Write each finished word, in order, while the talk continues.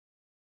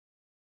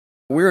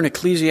We're in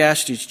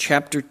Ecclesiastes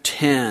chapter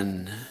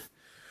 10.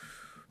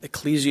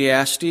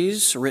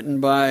 Ecclesiastes, written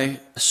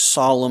by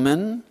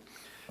Solomon.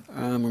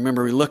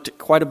 Remember, we looked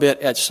quite a bit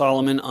at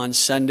Solomon on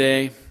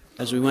Sunday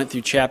as we went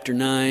through chapter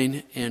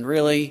 9. And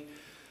really,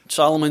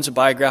 Solomon's a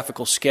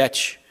biographical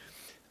sketch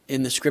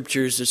in the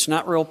scriptures. It's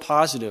not real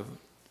positive.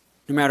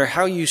 No matter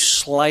how you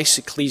slice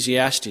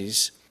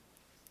Ecclesiastes,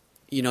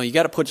 you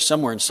got to put it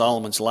somewhere in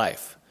Solomon's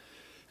life.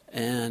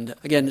 And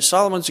again,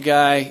 Solomon's a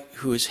guy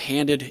who was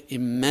handed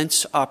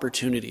immense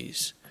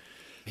opportunities.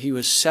 He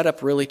was set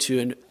up really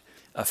to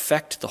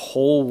affect the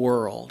whole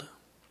world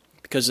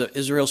because of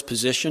Israel's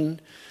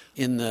position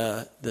in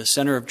the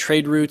center of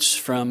trade routes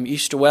from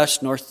east to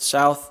west, north to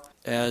south,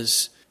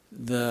 as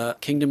the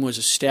kingdom was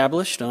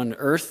established on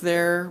earth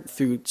there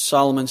through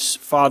Solomon's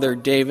father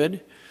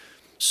David.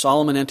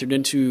 Solomon entered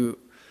into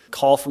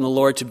call from the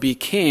Lord to be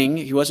king.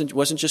 He wasn't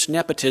just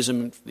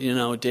nepotism,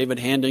 David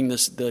handing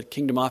the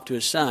kingdom off to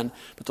his son,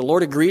 but the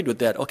Lord agreed with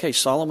that. Okay,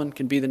 Solomon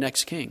can be the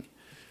next king.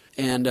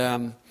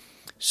 And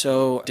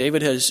so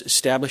David has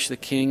established the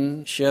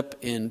kingship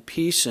in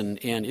peace, and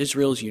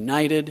Israel's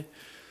united.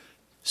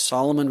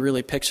 Solomon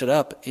really picks it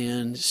up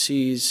and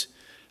sees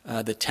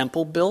the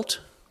temple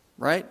built,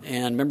 right?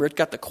 And remember, it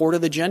got the court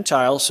of the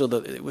Gentiles, so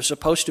that it was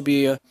supposed to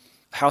be a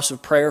house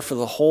of prayer for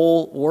the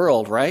whole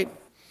world, right?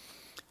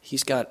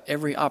 He's got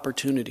every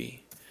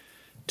opportunity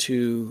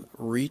to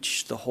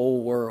reach the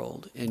whole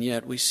world, and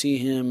yet we see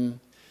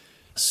him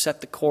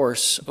set the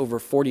course over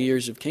 40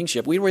 years of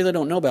kingship. We really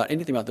don't know about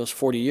anything about those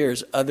 40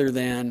 years other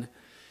than,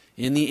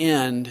 in the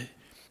end,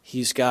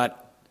 he's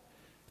got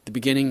the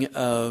beginning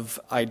of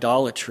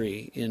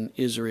idolatry in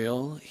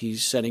Israel.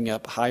 He's setting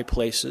up high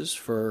places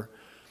for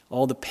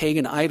all the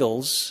pagan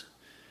idols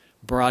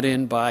brought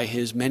in by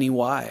his many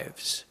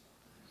wives.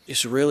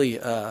 It's really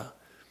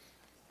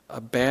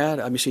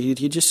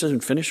he just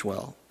doesn't finish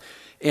well.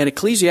 And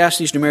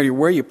Ecclesiastes, no matter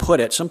where you put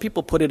it, some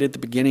people put it at the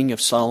beginning of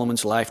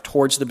Solomon's life,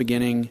 towards the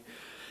beginning,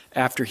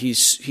 after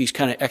he's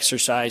kind of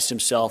exercised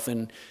himself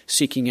in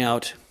seeking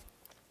out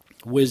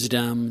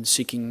wisdom,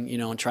 seeking,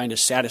 and trying to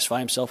satisfy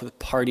himself with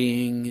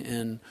partying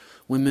and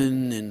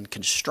women and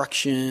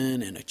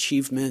construction and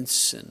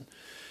achievements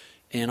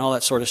and all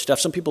that sort of stuff.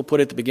 Some people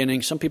put it at the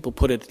beginning, some people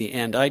put it at the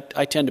end. I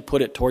tend to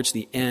put it towards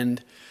the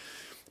end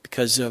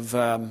because of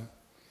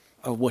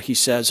what he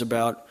says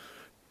about,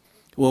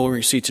 what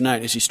we see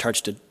tonight as he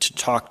starts to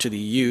talk to the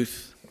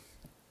youth.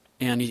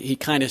 And he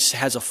kind of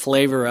has a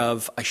flavor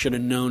of, I should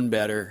have known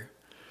better.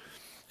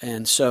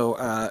 And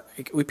so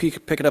we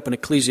pick it up in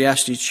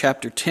Ecclesiastes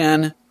chapter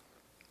 10,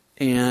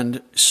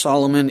 and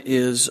Solomon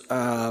is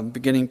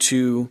beginning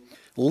to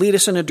lead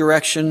us in a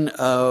direction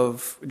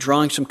of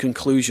drawing some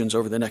conclusions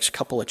over the next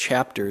couple of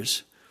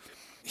chapters.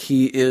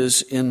 He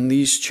is, in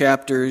these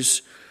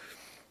chapters,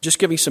 just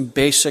giving some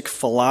basic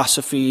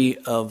philosophy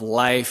of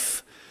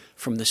life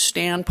from the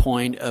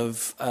standpoint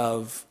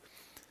of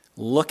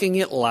looking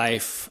at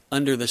life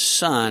under the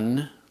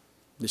sun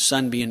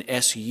being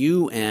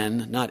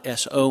S-U-N, not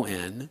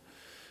S-O-N.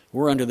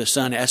 We're under the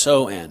sun,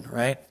 S-O-N,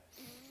 right?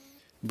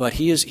 But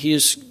he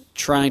is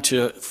trying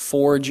to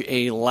forge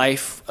a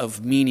life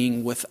of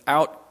meaning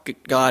without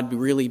God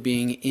really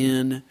being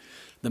in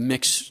the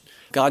mix.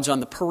 God's on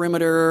the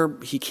perimeter.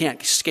 He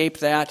can't escape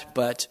that,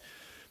 but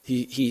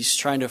he's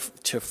trying to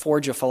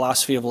forge a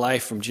philosophy of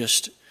life from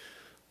just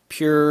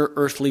pure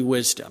earthly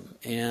wisdom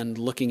and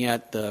looking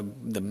at the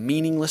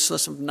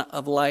meaninglessness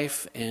of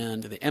life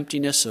and the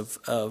emptiness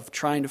of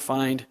trying to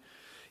find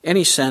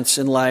any sense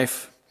in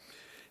life.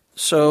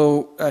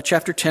 So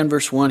chapter 10,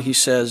 verse 1, he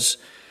says,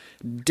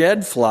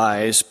 "Dead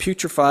flies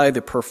putrefy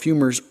the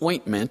perfumer's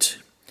ointment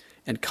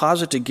and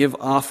cause it to give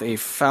off a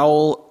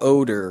foul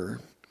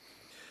odor.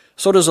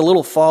 So does a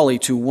little folly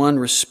to one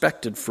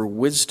respected for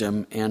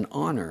wisdom and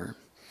honor."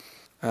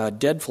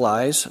 Dead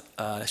flies,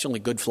 that's the only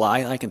good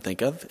fly I can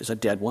think of, is a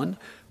dead one.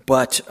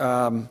 But,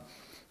 a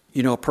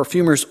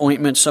perfumer's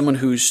ointment, someone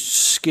who's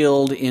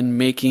skilled in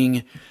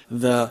making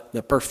the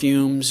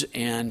perfumes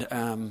and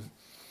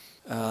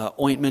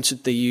ointments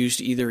that they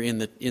used either in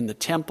the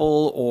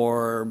temple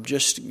or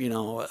just,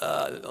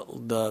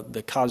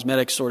 the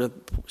cosmetic sort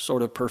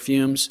of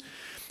perfumes.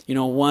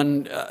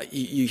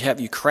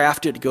 You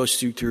craft it goes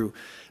through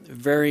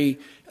very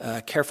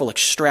careful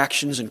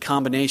extractions and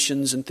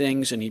combinations and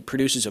things, and he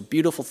produces a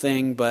beautiful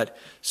thing, but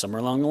somewhere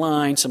along the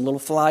line, some little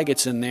fly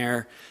gets in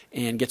there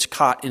and gets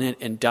caught in it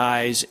and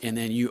dies, and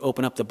then you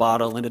open up the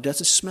bottle, and it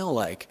doesn't smell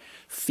like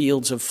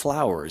fields of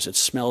flowers. It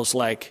smells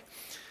like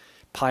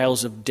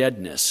piles of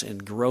deadness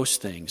and gross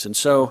things. And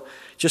so,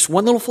 just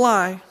one little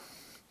fly,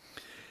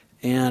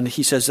 and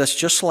he says that's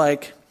just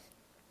like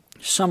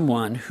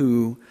someone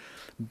who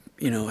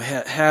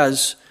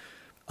has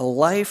a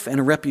life and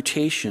a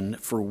reputation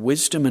for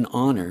wisdom and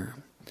honor,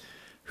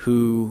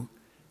 who,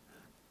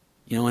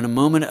 in a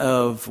moment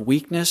of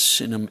weakness,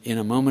 in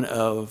a moment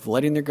of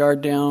letting their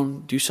guard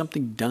down, do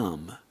something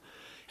dumb.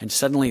 And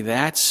suddenly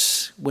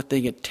that's what they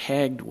get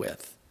tagged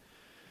with.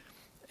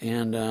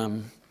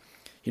 And,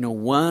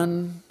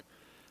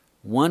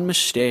 one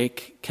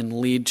mistake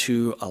can lead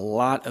to a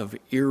lot of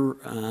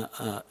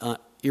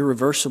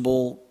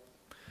irreversible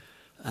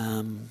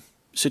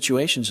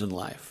situations in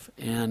life.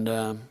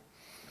 And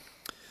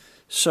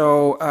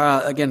so,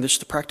 again, this is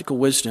the practical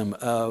wisdom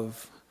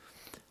of,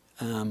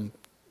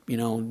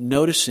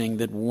 noticing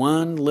that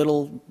one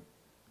little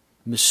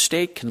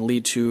mistake can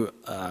lead to,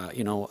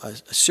 a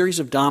series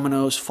of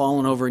dominoes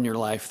falling over in your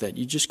life that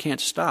you just can't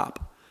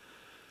stop.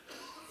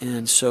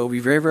 And so be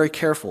very, very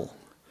careful.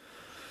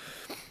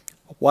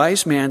 A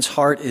wise man's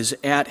heart is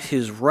at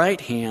his right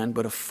hand,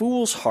 but a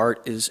fool's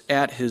heart is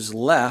at his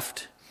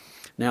left.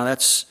 Now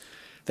that's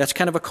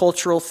kind of a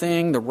cultural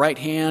thing. The right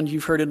hand,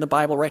 you've heard it in the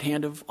Bible, right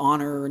hand of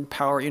honor and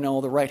power.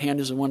 The right hand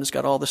is the one that's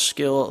got all the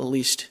skill, at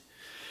least.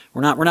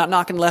 We're not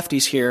knocking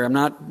lefties here. I'm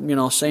not,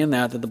 saying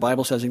that the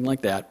Bible says anything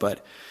like that.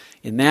 But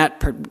in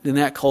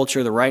that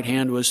culture, the right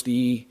hand was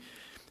the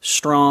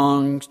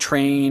strong,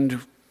 trained,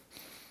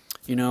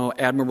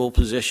 admirable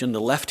position. The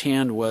left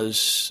hand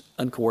was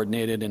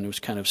uncoordinated and it was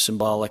kind of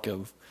symbolic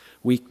of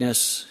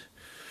weakness.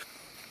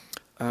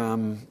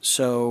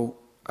 So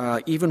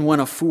even when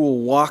a fool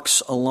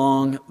walks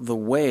along the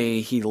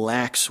way, he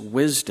lacks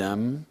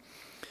wisdom,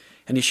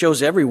 and he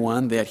shows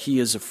everyone that he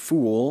is a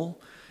fool.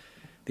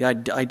 The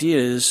idea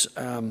is,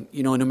 no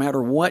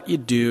matter what you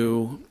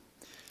do,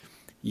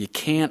 you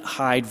can't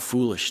hide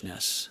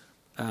foolishness.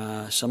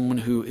 Someone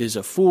who is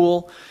a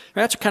fool,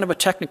 that's kind of a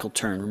technical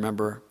term,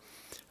 remember.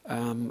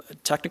 A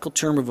technical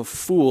term of a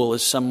fool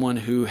is someone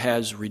who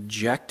has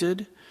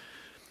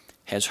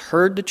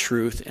heard the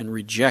truth and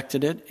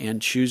rejected it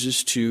and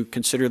chooses to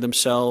consider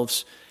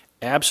themselves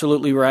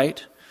absolutely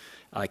right.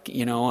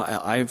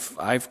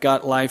 I've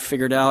got life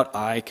figured out.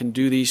 I can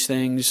do these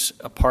things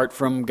apart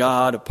from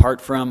God,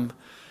 apart from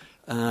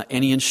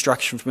any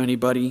instruction from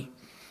anybody.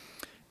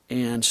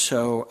 And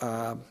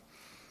so,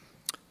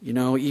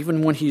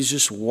 even when he's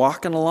just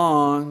walking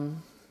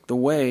along the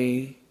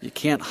way, you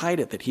can't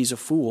hide it that he's a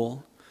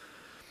fool,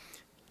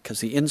 because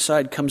the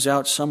inside comes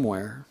out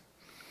somewhere.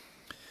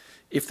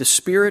 If the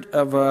spirit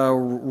of a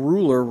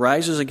ruler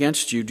rises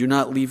against you, do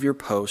not leave your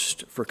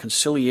post, for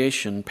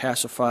conciliation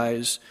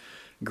pacifies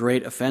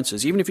great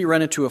offenses. Even if you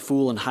run into a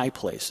fool in high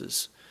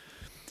places,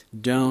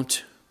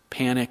 don't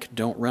panic,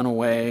 don't run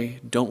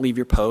away, don't leave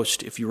your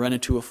post. If you run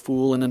into a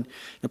fool in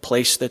a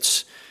place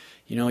that's,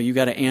 you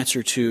got to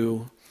answer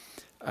to,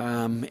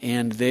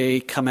 and they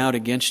come out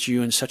against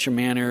you in such a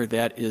manner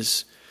that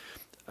is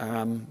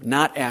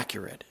not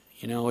accurate.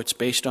 It's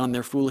based on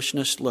their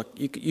foolishness. Look,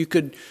 you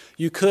could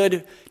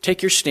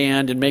take your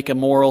stand and make a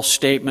moral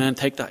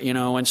statement,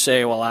 and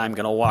say, well, I'm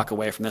going to walk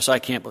away from this. I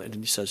can't believe it.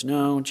 And he says,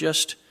 no,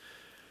 just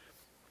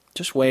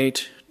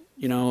wait.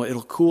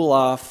 It'll cool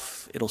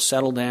off. It'll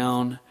settle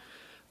down.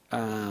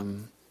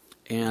 And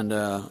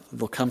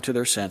they'll come to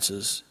their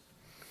senses.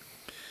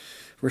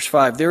 Verse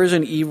 5, there is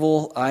an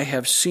evil I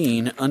have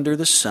seen under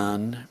the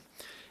sun,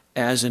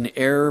 as an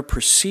error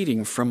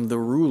proceeding from the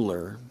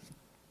ruler.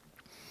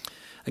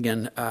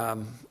 Again,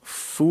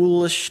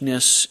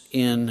 foolishness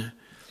in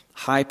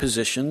high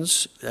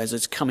positions, as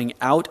it's coming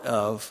out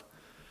of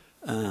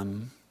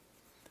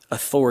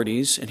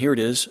authorities. And here it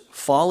is,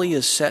 folly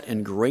is set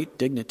in great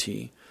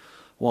dignity,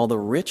 while the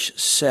rich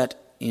sit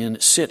in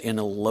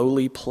a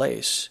lowly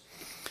place.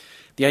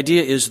 The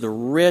idea is the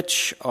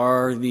rich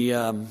are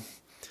the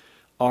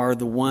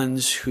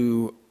ones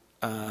who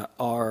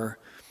are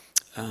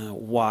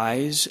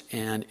wise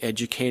and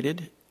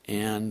educated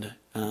and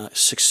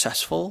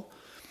successful,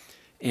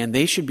 and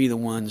they should be the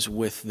ones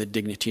with the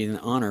dignity and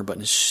honor. But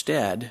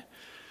instead,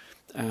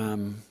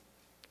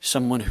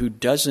 someone who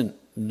doesn't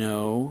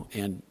know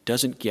and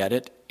doesn't get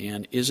it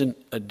and isn't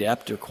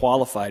adept or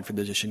qualified for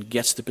the position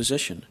gets the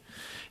position.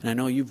 And I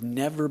know you've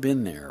never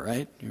been there,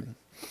 right?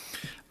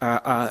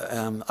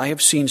 I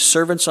have seen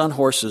servants on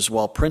horses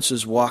while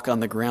princes walk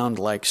on the ground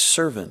like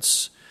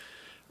servants.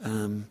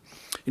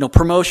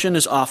 Promotion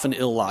is often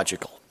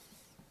illogical.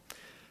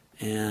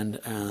 And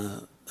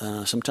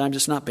sometimes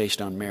it's not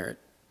based on merit,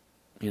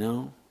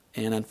 And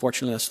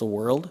unfortunately, that's the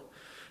world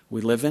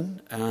we live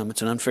in.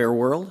 It's an unfair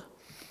world.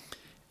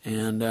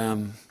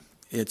 And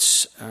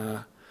it's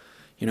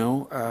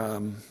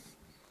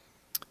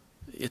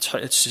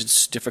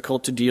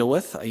difficult to deal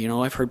with.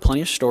 I've heard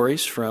plenty of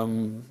stories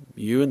from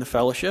you and the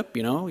fellowship.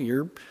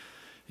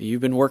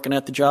 You've been working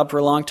at the job for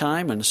a long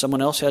time, and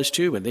someone else has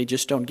too, but they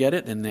just don't get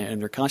it, and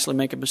they're constantly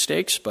making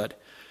mistakes. But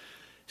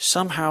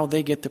somehow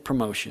they get the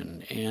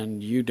promotion,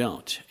 and you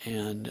don't.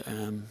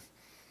 And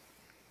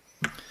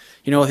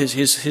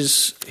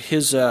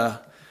his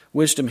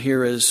wisdom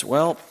here is,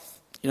 well,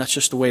 it's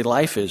just the way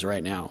life is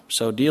right now,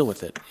 so deal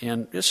with it.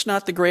 And it's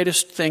not the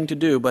greatest thing to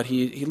do, but at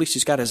least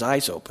he's got his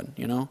eyes open,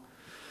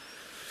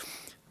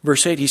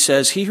 Verse 8, he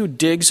says, he who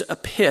digs a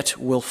pit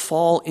will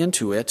fall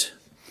into it,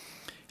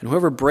 and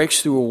whoever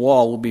breaks through a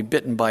wall will be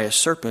bitten by a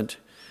serpent.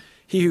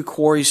 He who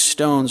quarries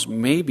stones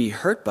may be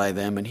hurt by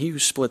them, and he who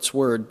splits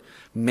wood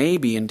may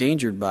be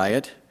endangered by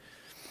it.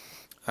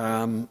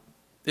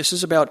 This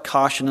is about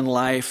caution in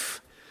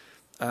life.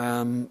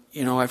 I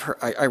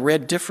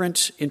read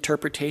different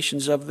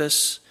interpretations of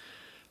this.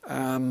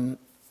 When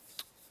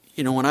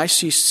I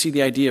see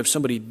the idea of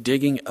somebody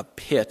digging a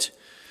pit,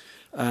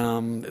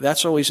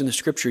 That's always in the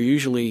Scripture,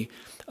 usually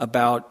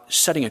about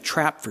setting a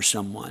trap for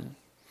someone.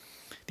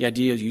 The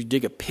idea is you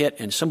dig a pit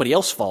and somebody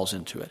else falls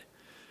into it.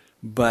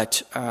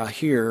 But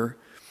here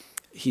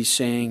he's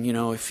saying,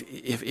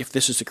 if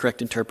this is the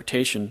correct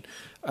interpretation,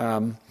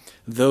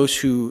 those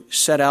who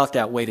set out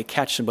that way to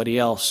catch somebody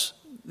else,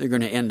 they're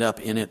going to end up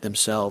in it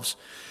themselves.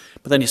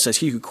 But then he says,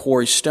 he who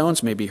quarries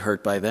stones may be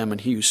hurt by them, and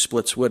he who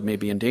splits wood may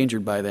be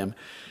endangered by them.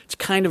 It's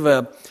kind of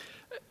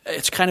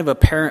a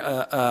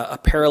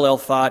parallel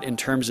thought in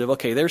terms of,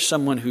 okay, there's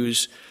someone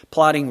who's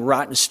plotting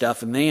rotten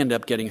stuff and they end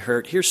up getting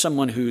hurt. Here's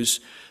someone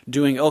who's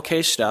doing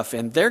okay stuff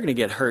and they're going to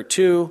get hurt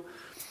too.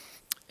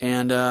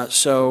 And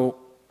so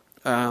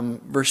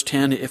verse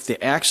 10, if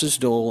the axe is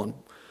dull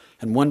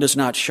and one does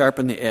not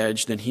sharpen the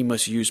edge, then he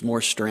must use more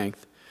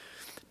strength.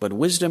 But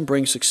wisdom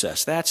brings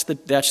success. That's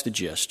the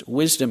gist.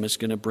 Wisdom is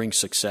going to bring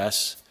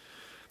success.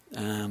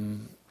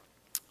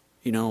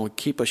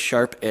 Keep a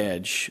sharp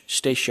edge.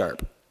 Stay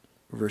sharp.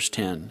 Verse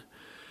 10.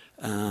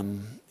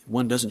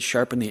 One doesn't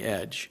sharpen the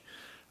edge.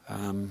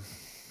 Again,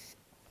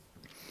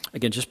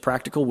 just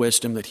practical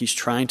wisdom that he's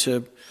trying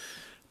to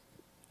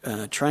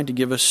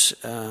give us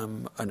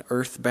an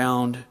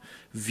earthbound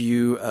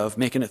view of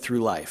making it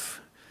through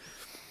life.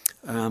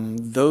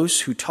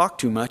 Those who talk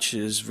too much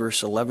is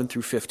verse 11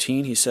 through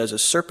 15. He says, a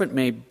serpent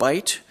may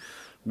bite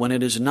when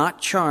it is not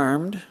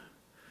charmed.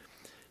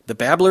 The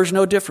babbler's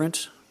no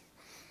different.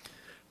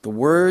 The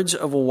words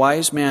of a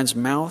wise man's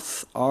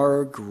mouth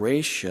are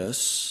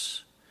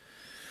gracious.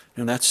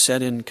 That's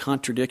said in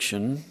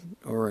contradiction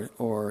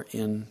or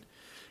in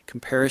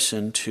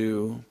comparison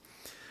to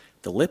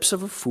the lips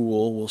of a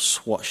fool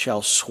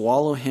shall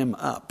swallow him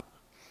up.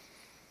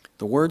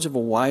 The words of a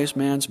wise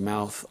man's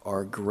mouth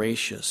are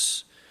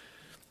gracious.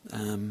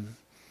 A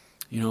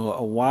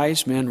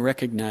wise man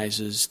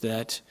recognizes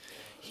that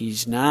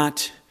he's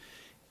not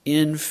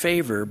in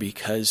favor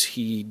because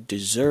he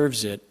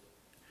deserves it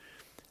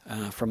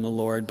from the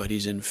Lord, but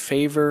he's in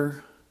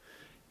favor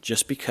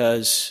just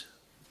because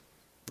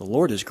the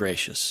Lord is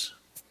gracious,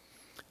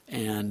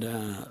 and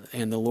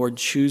the Lord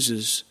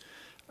chooses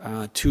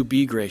to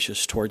be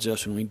gracious towards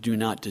us when we do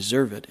not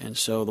deserve it. And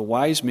so the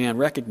wise man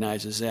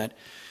recognizes that,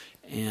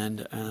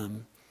 and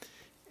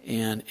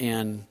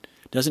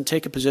doesn't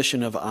take a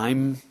position of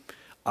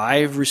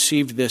I've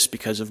received this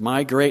because of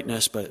my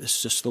greatness, but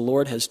it's just the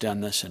Lord has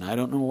done this, and I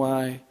don't know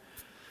why,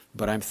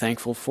 but I'm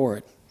thankful for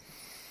it.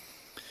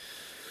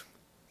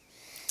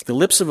 The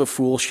lips of a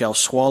fool shall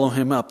swallow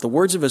him up. The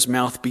words of his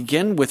mouth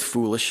begin with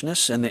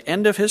foolishness, and the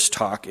end of his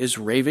talk is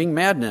raving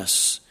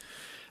madness.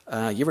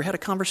 You ever had a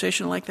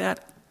conversation like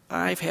that?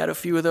 I've had a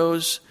few of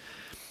those.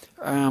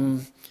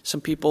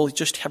 Some people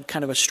just have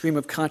kind of a stream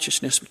of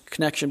consciousness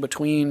connection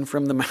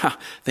from the mouth,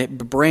 the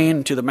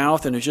brain to the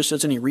mouth, and there just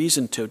isn't any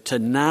reason to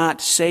not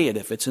say it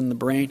if it's in the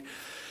brain.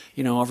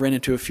 I've run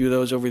into a few of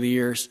those over the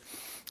years,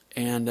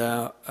 and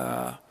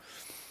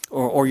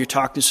or you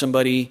talk to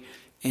somebody.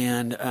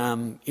 And,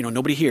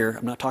 nobody here,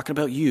 I'm not talking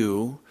about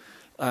you,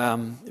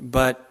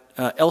 but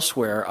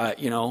elsewhere,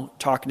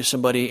 talking to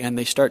somebody and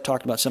they start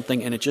talking about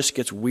something and it just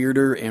gets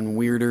weirder and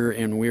weirder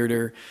and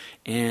weirder.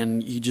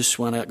 And you just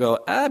want to go,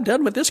 I'm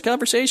done with this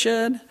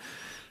conversation.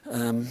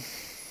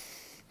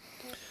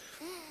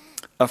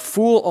 A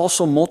fool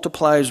also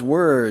multiplies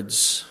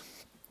words.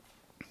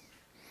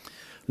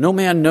 No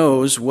man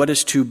knows what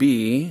is to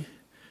be.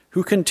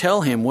 Who can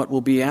tell him what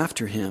will be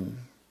after him?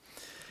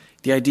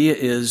 The idea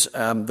is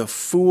the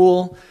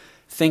fool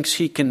thinks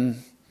he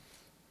can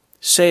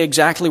say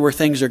exactly where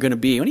things are going to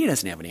be when he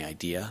doesn't have any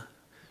idea.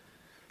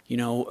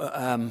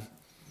 In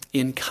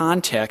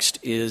context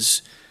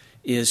is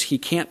he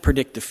can't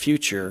predict the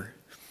future,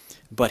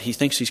 but he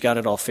thinks he's got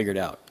it all figured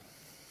out.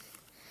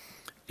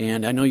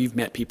 And I know you've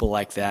met people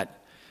like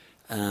that.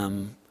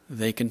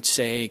 They can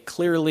say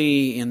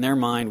clearly in their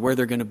mind where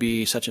they're going to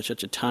be such and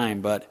such a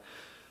time, but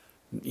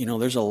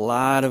there's a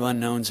lot of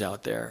unknowns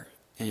out there,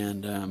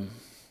 and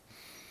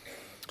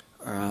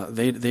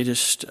they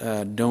just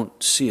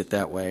don't see it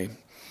that way.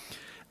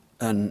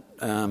 And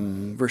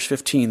verse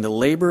 15, the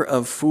labor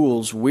of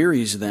fools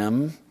wearies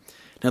them.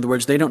 In other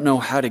words, they don't know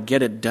how to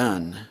get it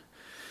done.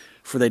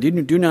 For they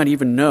do not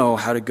even know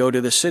how to go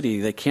to the city.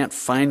 They can't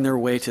find their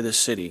way to the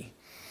city,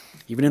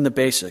 even in the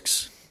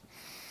basics.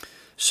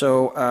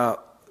 So,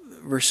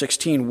 verse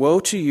 16, woe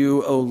to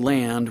you, O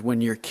land, when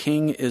your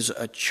king is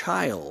a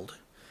child,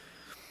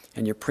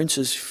 and your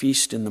princes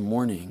feast in the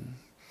morning.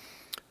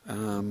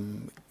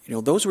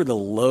 Those were the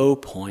low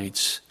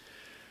points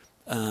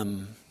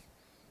in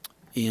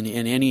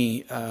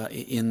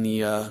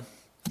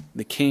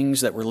the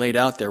kings that were laid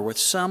out there, with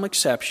some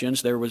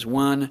exceptions. There was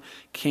one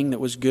king that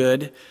was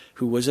good,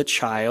 who was a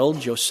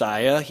child,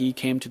 Josiah. He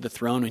came to the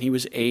throne when he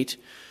was 8,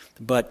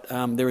 but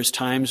there was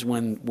times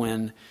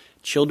when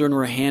children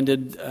were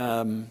handed,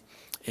 and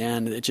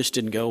it just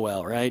didn't go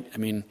well, right? I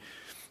mean,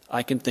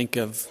 I can think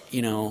of,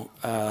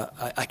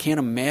 I can't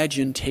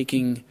imagine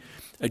taking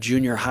a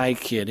junior high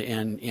kid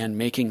and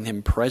making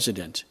him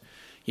president.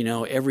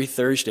 Every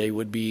Thursday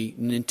would be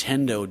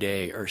Nintendo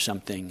Day or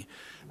something.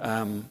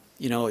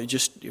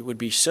 It would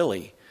be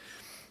silly.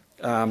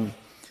 In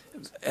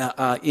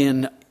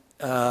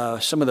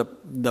some of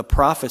the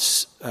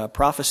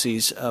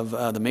prophecies of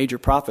the major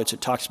prophets,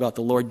 it talks about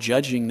the Lord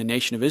judging the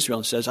nation of Israel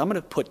and says, I'm going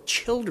to put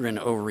children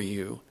over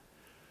you.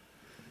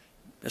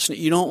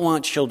 You don't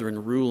want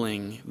children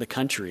ruling the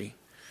country.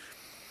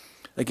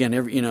 Again,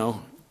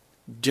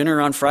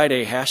 dinner on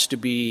Friday has to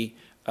be,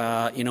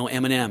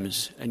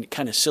 M&Ms and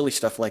kind of silly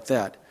stuff like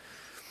that.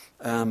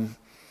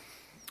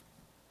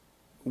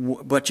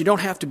 But you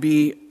don't have to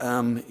be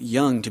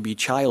young to be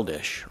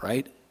childish,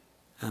 right?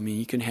 I mean,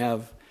 you can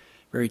have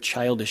very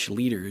childish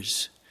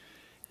leaders,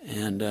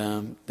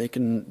 and they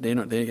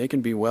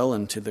can be well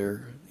into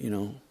their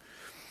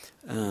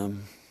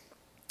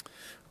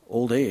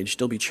old age,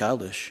 still be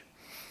childish.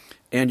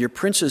 And your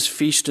princes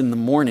feast in the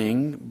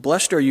morning.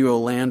 Blessed are you, O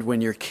land, when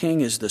your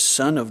king is the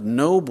son of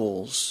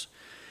nobles,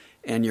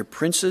 and your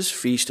princes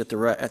feast at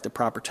the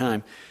proper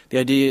time. The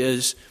idea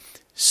is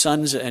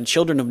sons and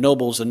children of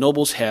nobles. The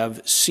nobles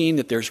have seen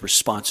that there's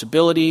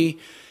responsibility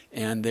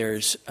and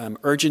there's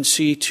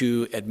urgency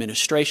to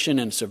administration,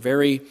 and it's a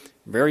very,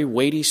 very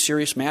weighty,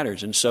 serious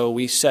matters. And so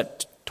we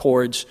set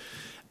towards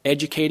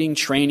educating,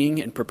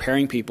 training, and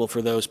preparing people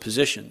for those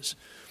positions.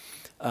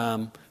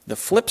 The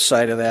flip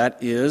side of that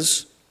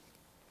is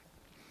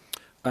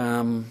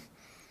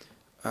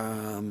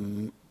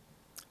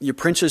your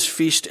princes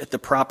feast at the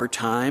proper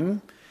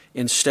time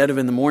instead of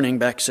in the morning,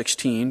 back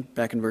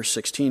in verse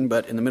 16,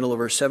 but in the middle of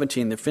verse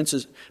 17,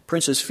 the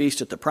princes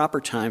feast at the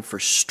proper time for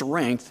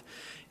strength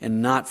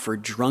and not for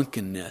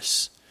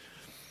drunkenness.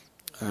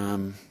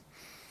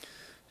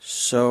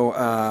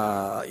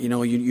 So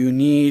you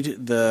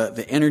need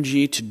the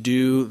energy to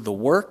do the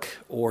work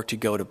or to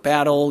go to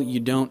battle. You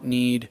don't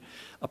need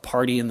a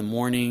party in the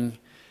morning,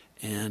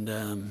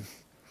 and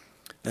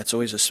that's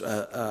always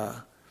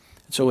a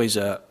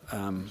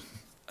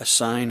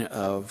sign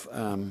of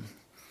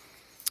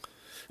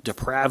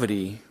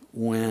depravity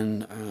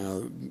when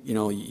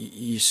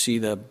you see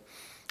the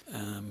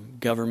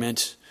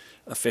government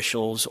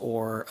officials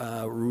or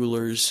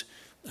rulers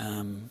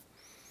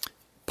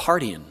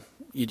partying.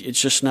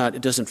 It's just not.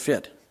 It doesn't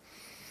fit.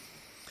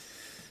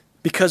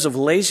 Because of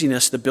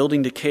laziness, the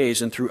building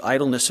decays, and through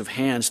idleness of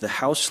hands, the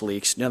house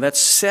leaks. Now that's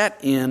set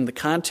in the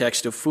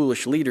context of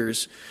foolish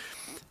leaders.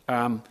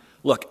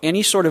 Look,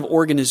 any sort of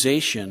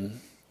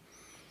organization,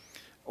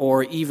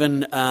 or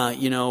even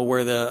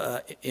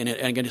where and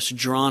again it's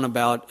drawn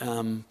about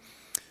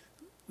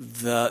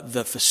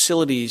the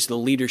facilities the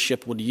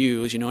leadership would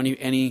use.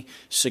 Any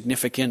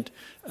significant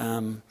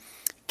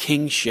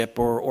kingship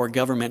or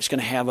government is going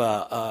to have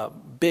a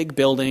big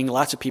building,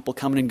 lots of people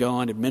coming and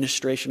going,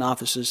 administration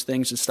offices,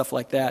 things and stuff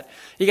like that.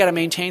 You got to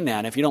maintain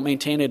that. If you don't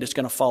maintain it, it's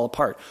going to fall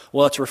apart.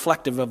 Well, it's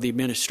reflective of the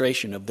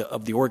administration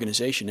of the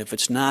organization. If you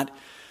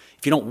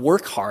don't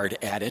work hard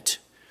at it,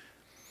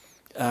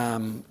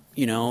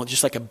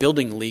 just like a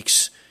building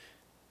leaks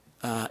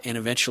and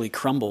eventually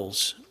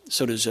crumbles,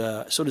 so does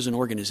an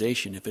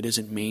organization if it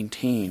isn't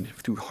maintained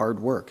through hard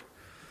work.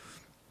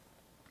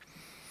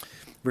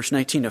 Verse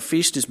 19, a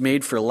feast is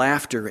made for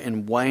laughter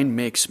and wine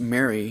makes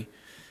merry.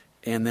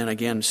 And then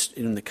again,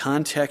 in the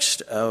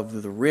context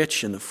of the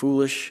rich and the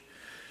foolish,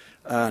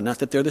 not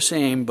that they're the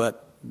same,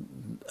 but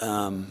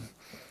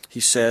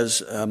he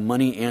says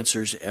money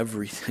answers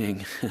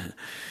everything.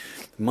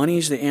 Money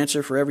is the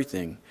answer for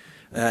everything.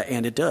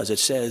 And it does. It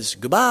says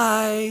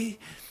goodbye.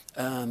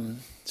 Those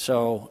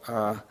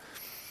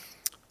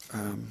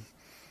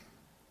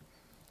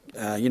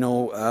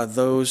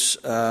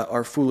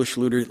are foolish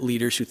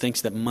leaders who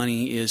thinks that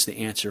money is the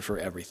answer for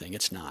everything.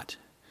 It's not.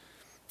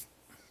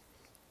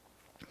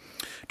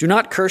 Do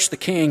not curse the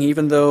king,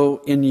 even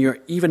in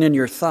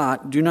your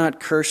thought. Do not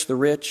curse the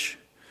rich,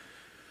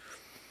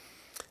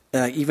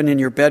 even in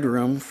your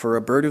bedroom. For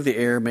a bird of the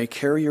air may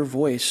carry your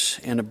voice,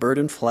 and a bird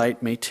in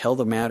flight may tell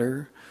the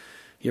matter.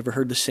 You ever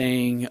heard the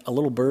saying, "A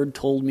little bird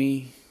told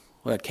me"?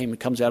 Well, it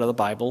comes out of the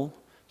Bible.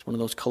 It's one of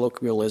those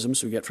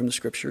colloquialisms we get from the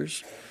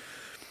Scriptures.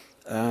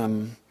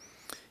 You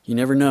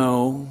never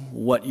know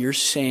what you're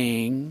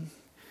saying.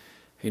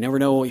 You never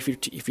know if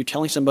you're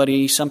telling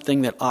somebody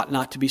something that ought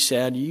not to be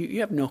said.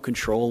 You have no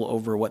control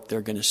over what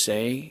they're going to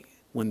say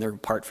when they're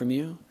apart from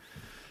you.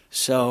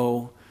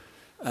 So,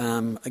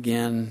 be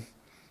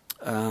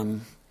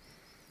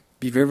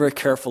very, very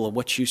careful of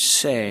what you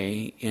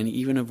say and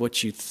even of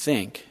what you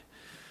think,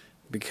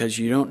 because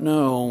you don't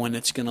know when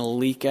it's going to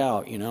leak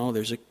out.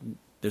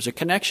 There's a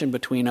connection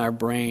between our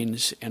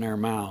brains and our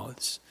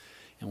mouths.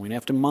 And we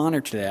have to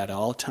monitor that at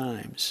all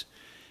times,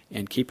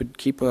 and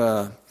keep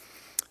a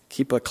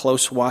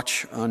close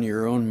watch on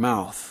your own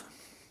mouth.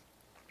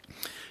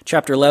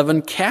 Chapter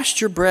 11: cast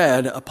your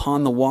bread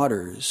upon the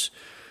waters,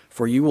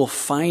 for you will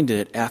find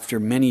it after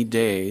many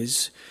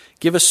days.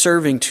 Give a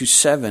serving to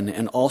 7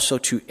 and also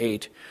to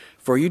 8,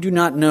 for you do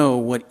not know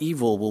what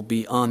evil will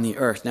be on the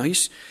earth. Now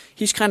he's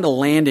kind of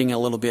landing a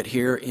little bit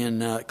here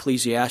in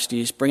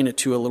Ecclesiastes, bringing it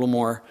to a little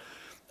more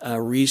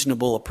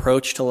reasonable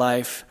approach to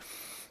life.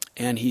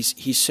 And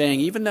he's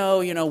saying, even though,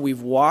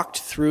 we've walked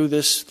through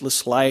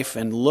this life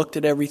and looked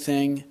at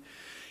everything,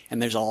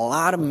 and there's a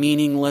lot of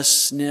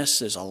meaninglessness,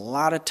 there's a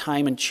lot of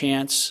time and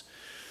chance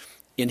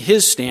in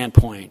his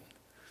standpoint,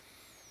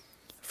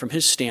 from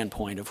his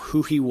standpoint of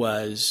who he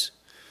was.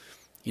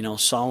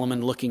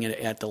 Solomon looking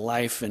at the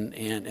life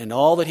and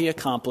all that he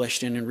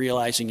accomplished and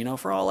realizing,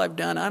 for all I've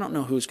done, I don't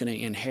know who's going to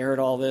inherit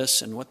all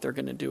this and what they're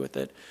going to do with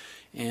it.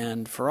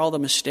 And for all the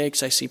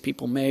mistakes I see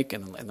people make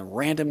and the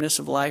randomness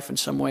of life in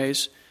some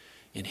ways,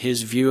 in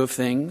his view of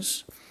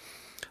things,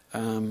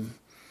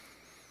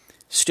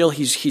 still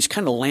he's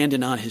kind of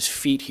landing on his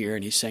feet here,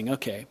 and he's saying,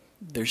 okay,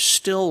 there's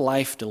still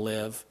life to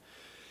live,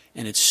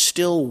 and it's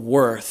still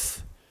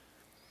worth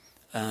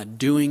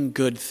doing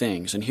good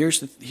things. And here's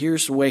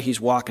the way he's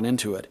walking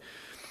into it.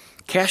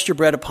 Cast your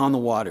bread upon the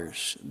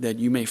waters, that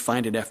you may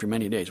find it after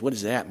many days. What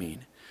does that mean?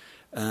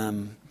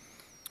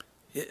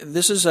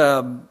 This is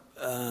a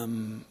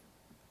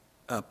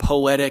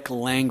poetic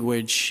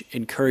language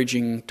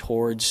encouraging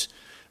towards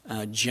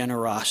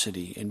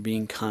generosity and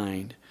being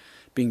kind,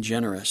 being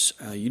generous.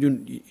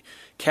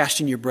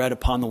 Casting your bread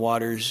upon the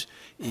waters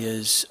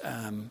is,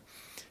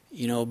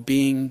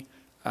 being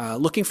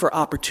looking for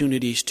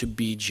opportunities to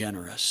be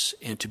generous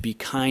and to be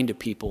kind to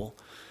people.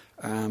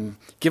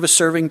 Give a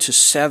serving to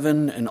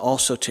 7 and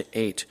also to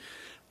 8.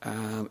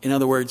 In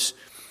other words,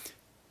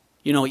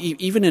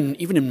 even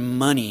in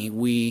money,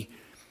 we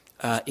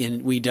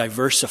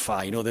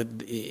diversify.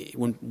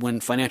 When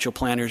financial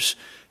planners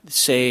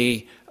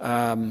say,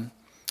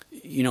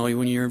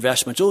 when your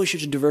investments, you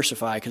should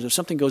diversify because if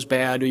something goes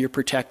bad, you're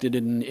protected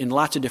in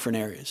lots of different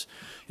areas.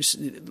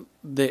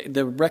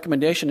 The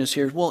recommendation is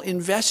here,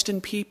 invest in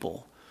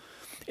people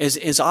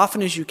as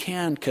often as you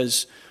can,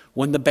 because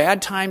when the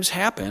bad times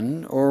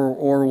happen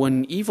or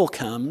when evil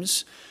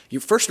comes,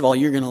 first of all,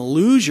 you're going to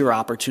lose your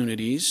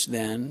opportunities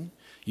then.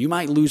 You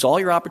might lose all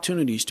your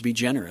opportunities to be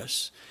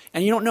generous,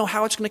 and you don't know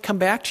how it's going to come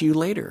back to you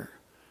later.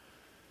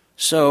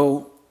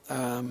 So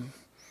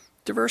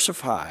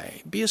diversify.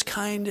 Be as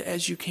kind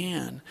as you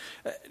can.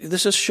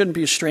 This shouldn't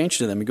be strange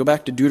to them. We go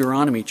back to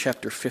Deuteronomy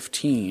chapter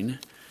 15.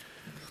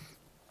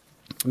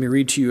 Let me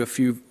read to you a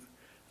few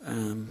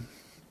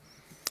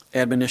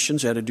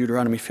admonitions out of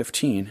Deuteronomy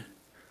 15.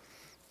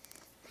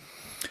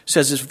 It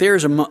says, if there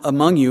is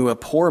among you a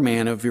poor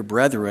man of your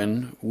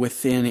brethren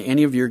within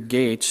any of your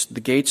gates,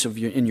 the gates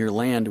in your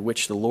land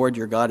which the Lord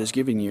your God is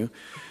giving you,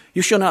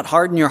 you shall not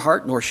harden your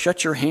heart nor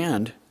shut your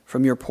hand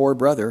from your poor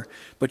brother,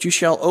 but you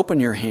shall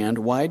open your hand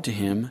wide to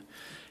him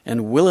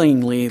and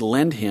willingly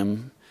lend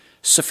him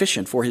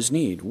sufficient for his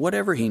need,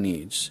 whatever he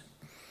needs.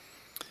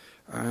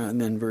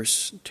 And then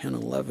verse 10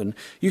 and 11,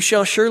 you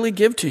shall surely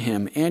give to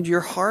him, and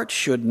your heart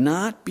should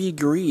not be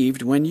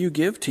grieved when you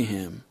give to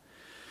him.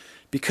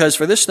 Because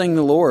for this thing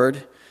the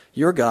Lord,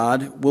 your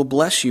God, will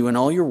bless you in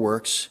all your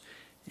works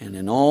and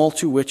in all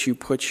to which you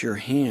put your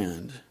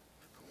hand.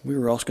 We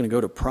were also going to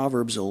go to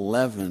Proverbs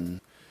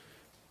 11.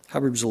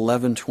 Proverbs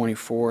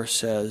 11:24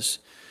 says,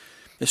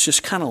 it's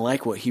just kind of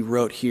like what he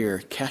wrote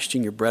here,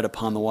 casting your bread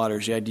upon the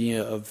waters, the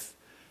idea of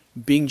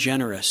being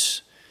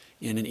generous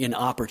in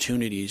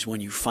opportunities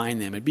when you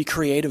find them, and be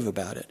creative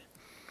about it.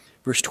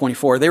 Verse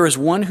 24, there is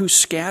one who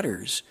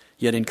scatters,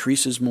 yet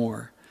increases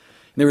more.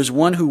 There is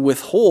one who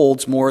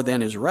withholds more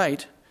than is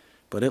right,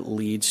 but it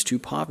leads to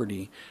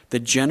poverty. The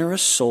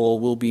generous soul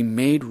will be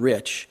made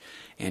rich,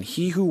 and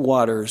he who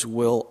waters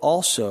will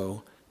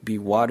also be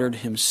watered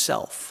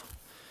himself.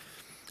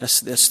 That's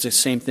the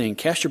same thing.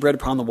 Cast your bread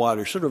upon the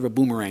water, sort of a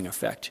boomerang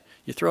effect.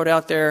 You throw it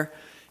out there,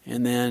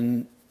 and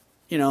then,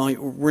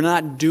 we're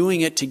not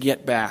doing it to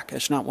get back.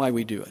 That's not why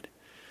we do it.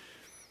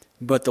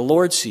 But the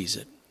Lord sees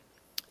it.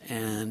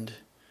 And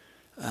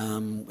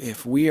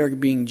if we are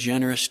being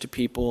generous to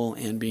people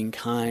and being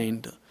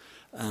kind,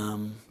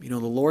 the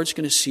Lord's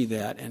going to see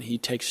that, and he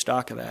takes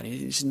stock of that.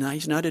 He's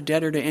not a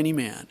debtor to any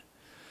man.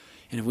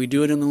 And if we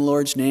do it in the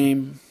Lord's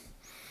name,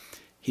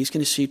 he's going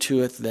to see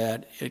to it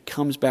that it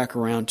comes back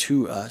around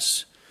to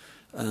us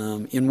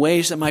in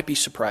ways that might be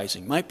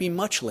surprising, might be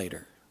much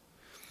later.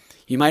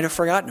 You might have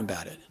forgotten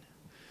about it,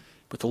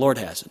 but the Lord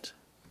hasn't.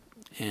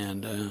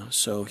 And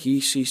so he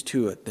sees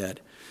to it that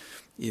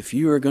if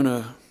you are going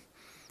to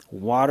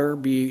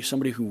be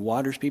somebody who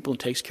waters people and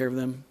takes care of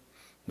them,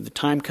 when the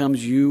time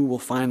comes, you will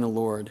find the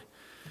Lord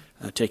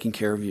taking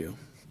care of you.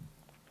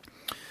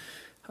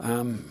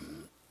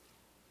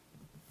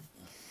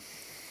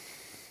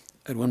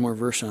 I had one more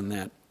verse on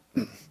that.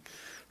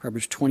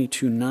 Proverbs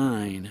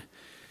 22:9.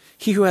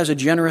 He who has a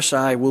generous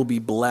eye will be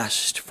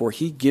blessed, for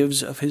he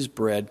gives of his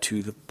bread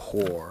to the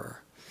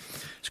poor.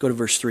 Let's go to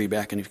verse 3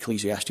 back in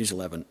Ecclesiastes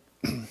 11.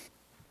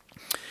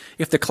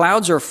 If the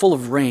clouds are full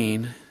of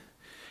rain,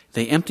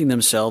 they empty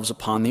themselves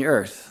upon the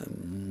earth.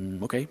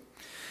 Okay.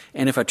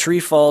 And if a tree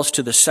falls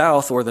to the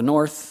south or the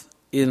north,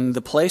 in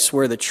the place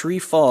where the tree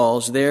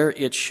falls, there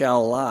it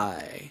shall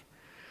lie.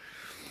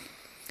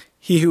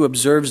 He who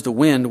observes the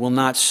wind will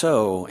not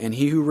sow, and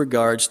he who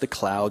regards the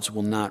clouds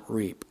will not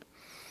reap.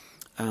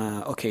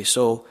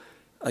 So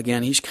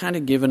again, he's kind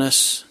of given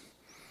us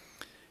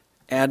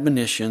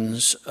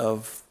admonitions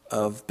of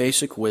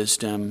basic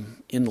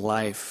wisdom in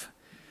life.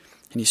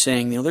 And he's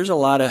saying, there's a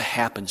lot of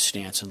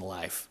happenstance in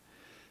life.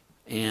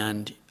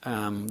 and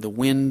the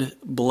wind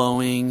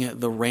blowing,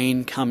 the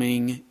rain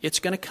coming. It's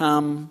going to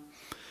come.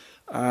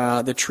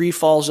 The tree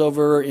falls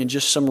over in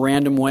just some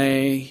random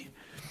way.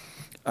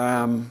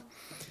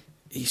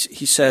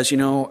 He says,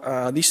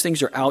 these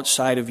things are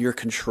outside of your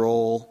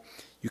control.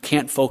 You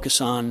can't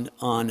focus on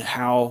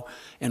how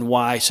and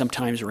why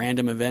sometimes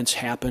random events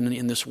happen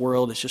in this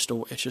world. It's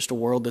just a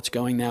world that's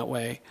going that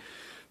way.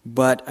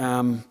 But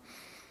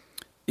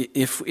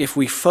if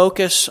we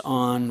focus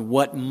on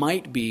what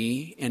might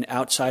be and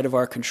outside of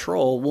our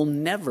control, we'll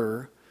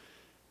never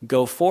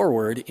go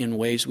forward in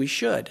ways we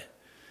should.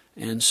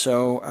 And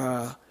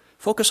so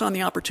focus on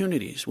the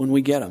opportunities when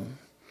we get them.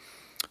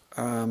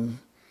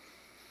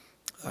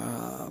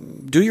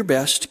 Do your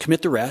best,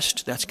 commit the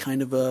rest. That's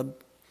kind of a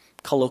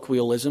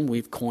colloquialism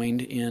we've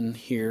coined in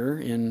here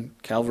in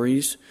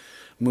Calvary's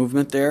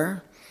movement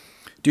there.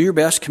 Do your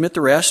best, commit the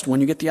rest.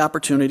 When you get the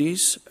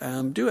opportunities,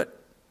 do it.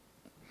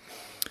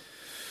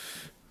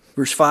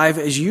 Verse 5,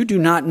 as you do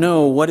not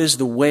know what is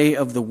the way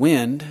of the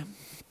wind,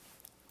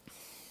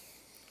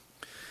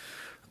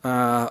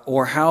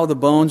 or how the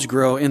bones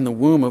grow in the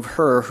womb of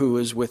her who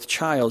is with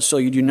child, so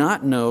you do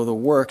not know the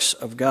works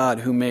of God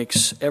who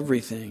makes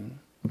everything.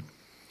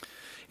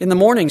 In the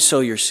morning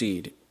sow your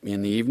seed.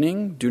 In the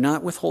evening do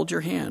not withhold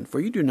your hand, for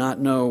you do not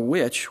know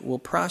which will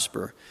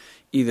prosper,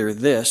 either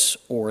this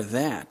or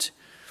that.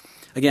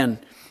 Again,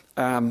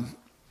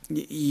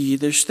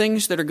 there's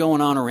things that are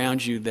going on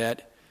around you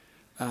that,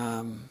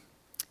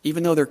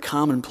 even though they're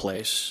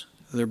commonplace,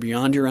 they're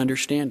beyond your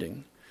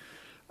understanding.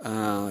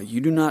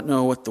 You do not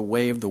know what the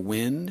way of the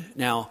wind.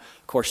 Now,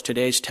 of course,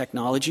 today's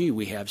technology,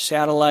 we have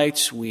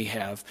satellites, we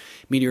have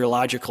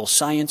meteorological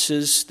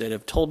sciences that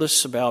have told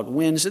us about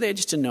winds that they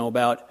just didn't know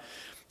about,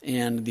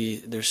 and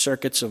there's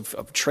circuits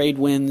of trade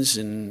winds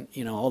and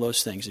all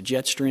those things, the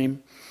jet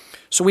stream.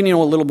 So we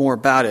know a little more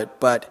about it,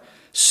 but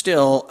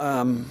still,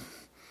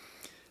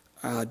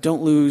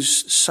 don't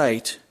lose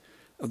sight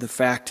of the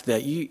fact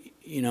that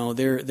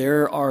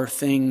there are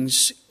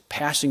things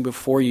passing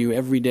before you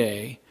every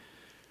day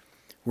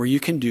where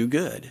you can do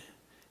good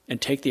and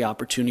take the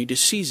opportunity to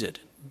seize it.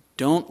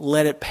 Don't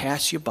let it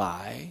pass you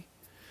by.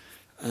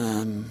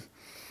 In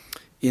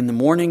the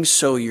morning,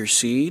 sow your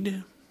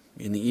seed.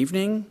 In the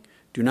evening,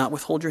 do not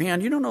withhold your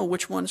hand. You don't know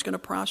which one's going to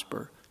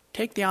prosper.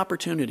 Take the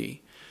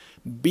opportunity.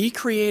 Be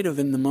creative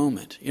in the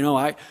moment. In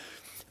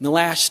the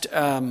last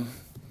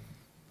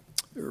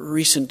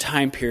recent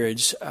time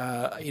periods,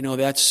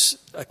 that's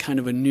a kind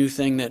of a new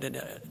thing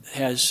that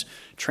has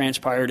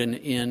transpired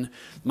in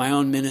my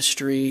own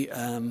ministry.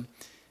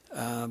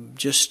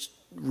 Just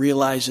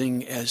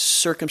realizing as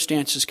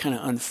circumstances kind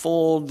of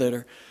unfold that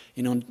are,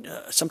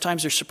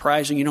 sometimes they're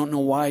surprising. You don't know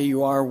why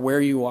you are where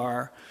you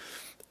are.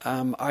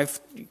 I've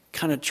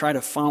kind of tried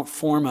to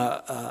form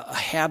a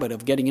habit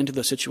of getting into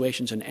those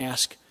situations and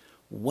ask,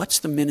 what's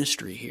the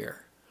ministry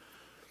here?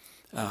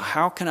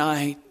 How can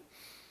I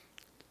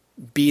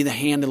be the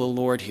hand of the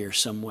Lord here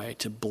some way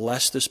to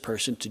bless this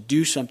person, to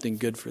do something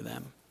good for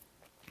them?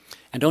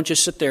 And don't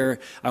just sit there.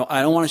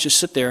 I don't want to just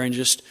sit there and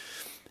just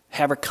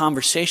have a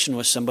conversation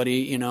with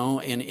somebody,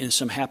 in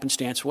some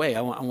happenstance way.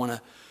 I want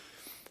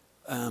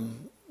to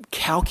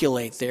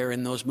calculate there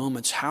in those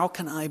moments. How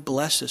can I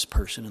bless this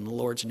person in the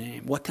Lord's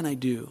name? What can I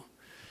do?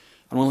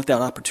 I don't want to let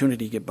that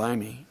opportunity get by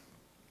me.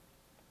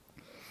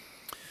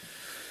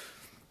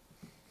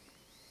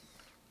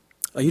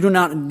 You do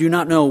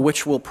not know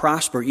which will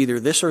prosper, either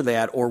this or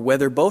that, or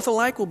whether both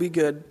alike will be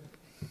good.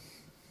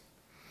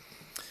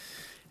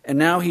 And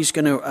now he's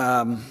going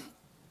to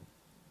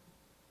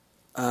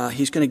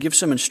give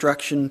some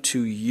instruction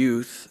to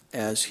youth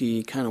as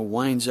he kind of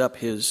winds up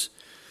his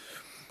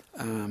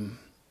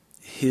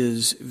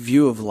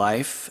view of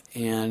life,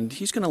 and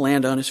he's going to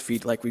land on his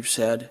feet, like we've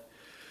said.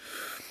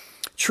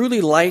 Truly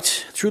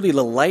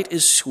the light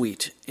is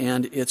sweet,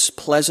 and it's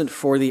pleasant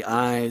for the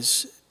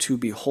eyes to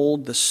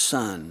behold the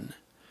sun.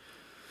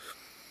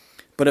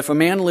 But if a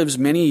man lives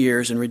many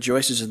years and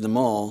rejoices in them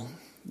all,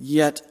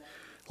 yet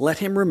let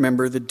him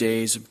remember the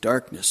days of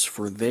darkness,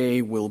 for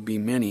they will be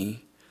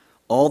many.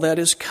 All that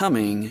is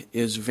coming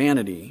is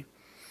vanity.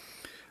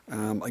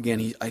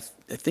 Again, I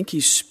think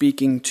he's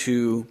speaking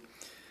to,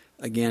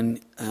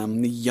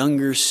 the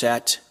younger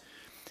set,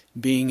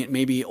 being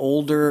maybe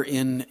older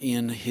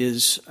in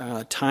his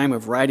time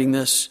of writing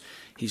this.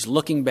 He's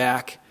looking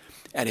back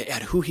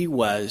at who he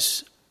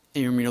was.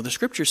 And, the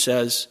Scripture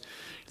says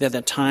that at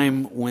that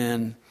time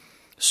when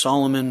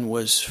Solomon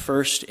was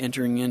first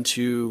entering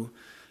into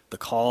the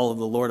call of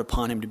the Lord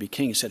upon him to be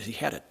king, he said he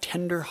had a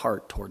tender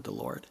heart toward the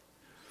Lord.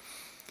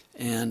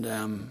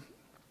 And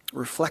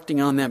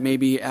reflecting on that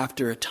maybe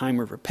after a time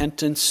of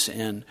repentance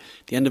and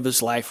the end of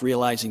his life,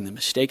 realizing the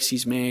mistakes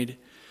he's made,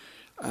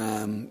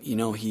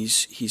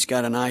 he's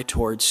got an eye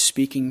towards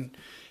speaking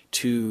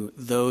to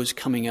those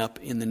coming up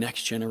in the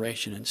next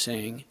generation and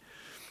saying,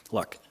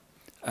 look,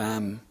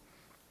 the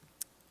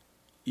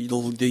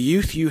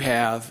youth you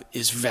have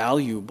is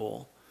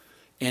valuable,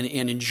 and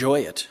enjoy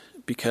it,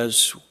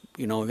 because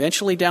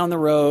eventually down the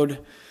road,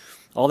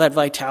 all that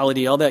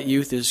vitality, all that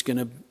youth is going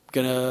to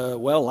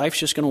life's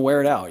just gonna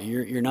wear it out.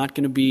 You're not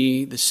gonna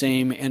be the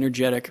same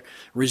energetic,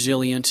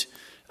 resilient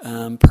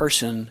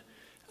person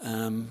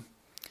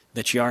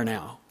that you are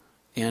now.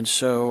 And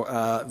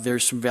so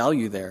there's some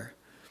value there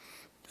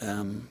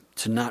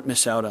to not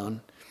miss out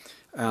on.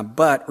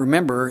 But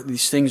remember,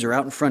 these things are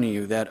out in front of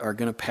you that are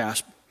going to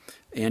pass,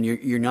 and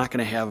you're not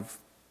going to have,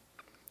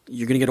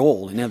 you're going to get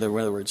old, in other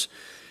words.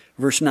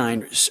 Verse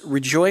 9,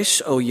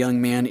 rejoice, O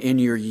young man, in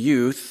your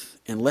youth,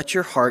 and let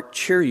your heart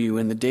cheer you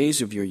in the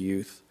days of your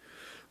youth.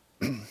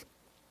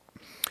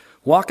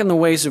 Walk in the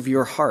ways of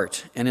your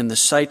heart and in the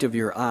sight of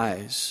your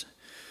eyes.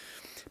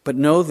 But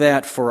know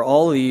that for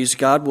all these,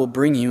 God will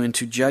bring you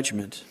into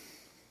judgment.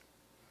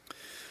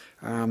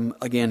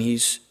 Again,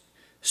 he's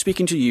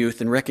speaking to youth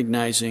and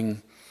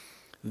recognizing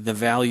the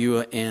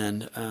value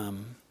and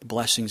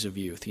blessings of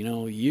youth. You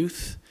know,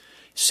 youth,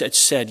 it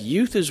said,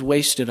 youth is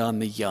wasted on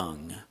the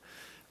young.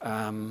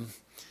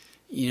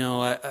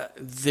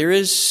 There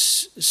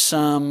is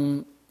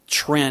some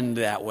trend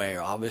that way,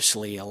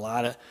 obviously.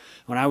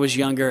 When I was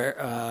younger,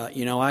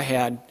 I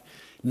had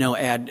no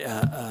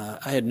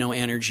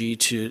energy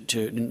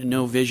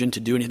no vision to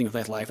do anything with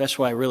my life. That's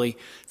why I really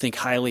think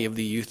highly of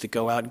the youth that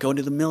go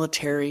to the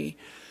military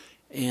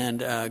and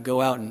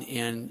go out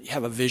and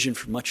have a vision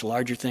for much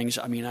larger things.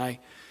 I mean,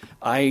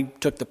 I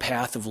took the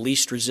path of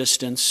least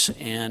resistance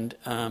and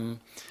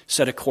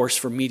set a course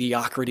for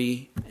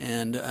mediocrity.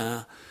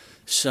 And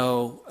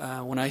so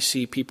when I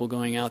see people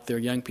going out there,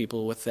 young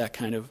people with that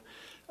kind of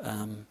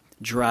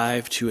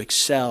drive to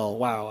excel,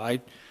 wow,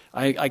 I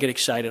get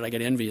excited. I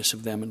get envious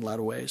of them in a lot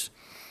of ways.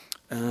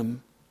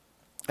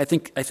 I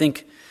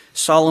think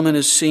Solomon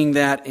is seeing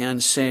that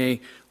and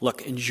say,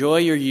 look, enjoy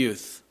your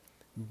youth,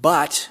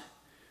 but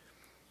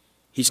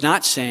he's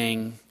not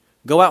saying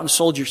go out and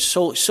sow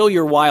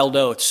your wild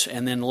oats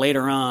and then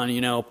later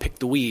on, pick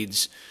the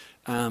weeds.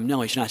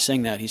 No, he's not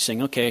saying that. He's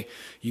saying, okay,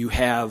 you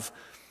have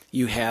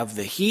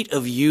the heat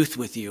of youth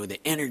with you,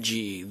 the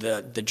energy,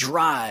 the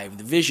drive,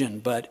 the vision,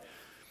 but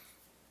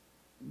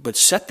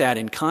set that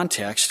in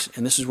context,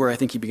 and this is where I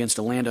think he begins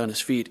to land on his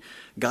feet.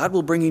 God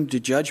will bring you to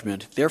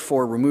judgment.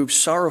 Therefore, remove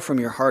sorrow from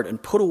your heart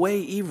and put away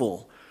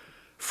evil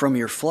from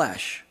your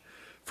flesh.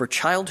 For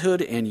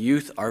childhood and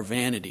youth are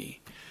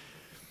vanity.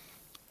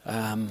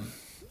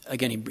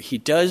 Again, he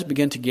does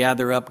begin to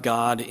gather up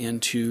God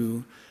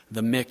into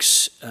the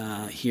mix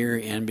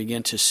here and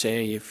begin to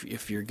say,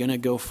 if you're going to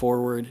go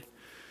forward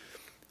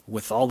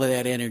with all of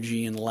that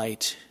energy and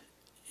light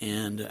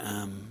and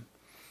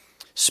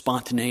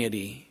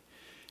spontaneity,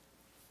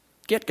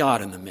 get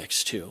God in the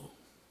mix too.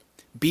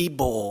 Be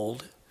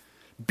bold,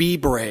 be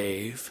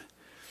brave,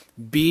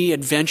 be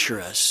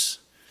adventurous,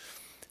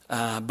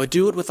 but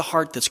do it with a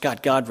heart that's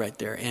got God right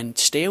there. And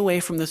stay away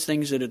from the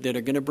things that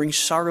are going to bring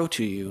sorrow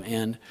to you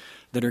and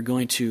that are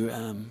going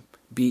to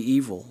be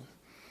evil.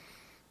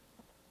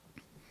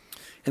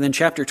 And then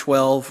chapter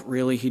 12,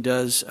 really, he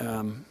does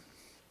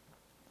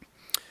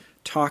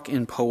talk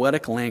in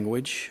poetic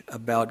language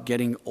about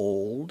getting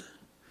old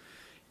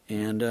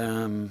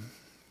and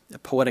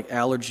poetic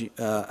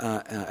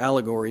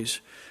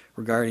allegories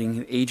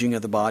regarding aging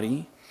of the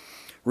body.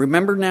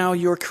 Remember now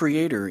your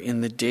Creator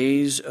in the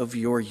days of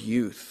your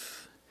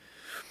youth.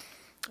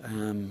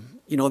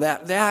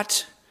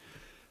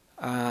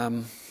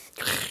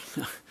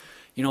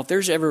 If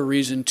there's ever a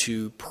reason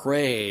to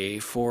pray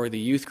for the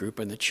youth group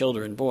and the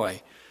children,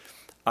 boy,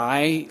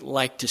 I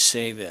like to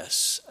say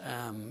this.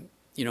 I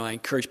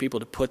encourage people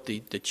to put the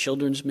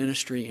children's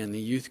ministry and the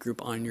youth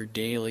group on your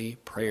daily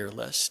prayer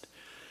list.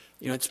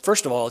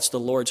 First of all, it's the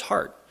Lord's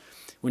heart.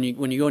 When you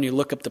go and you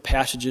look up the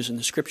passages in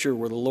the Scripture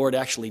where the Lord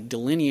actually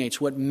delineates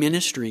what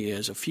ministry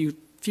is, a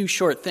few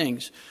short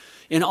things,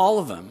 in all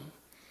of them,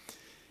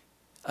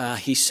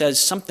 he says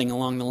something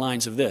along the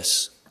lines of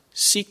this: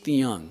 seek the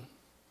young.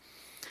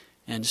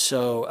 And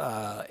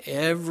so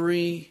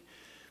every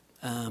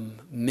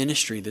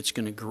ministry that's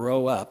going to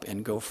grow up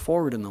and go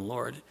forward in the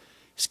Lord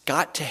has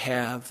got to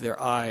have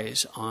their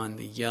eyes on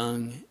the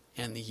young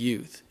and the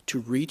youth, to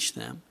reach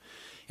them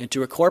and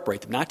to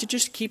incorporate them, not to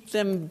just keep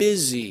them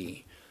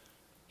busy,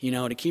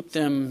 to keep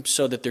them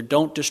so that they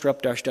don't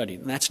disrupt our study.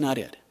 And that's not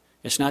it.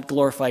 It's not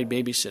glorified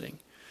babysitting.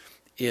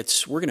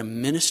 We're going to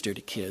minister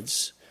to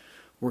kids.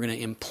 We're going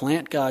to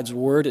implant God's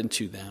word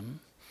into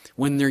them.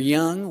 When they're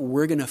young,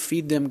 we're going to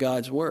feed them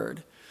God's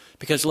word.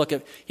 Because look,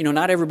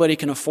 not everybody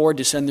can afford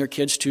to send their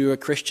kids to a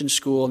Christian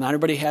school. Not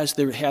everybody has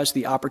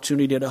the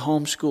opportunity to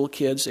homeschool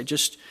kids. It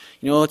just,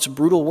 it's a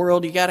brutal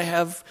world. You got to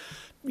have,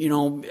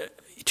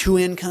 2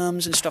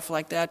 incomes and stuff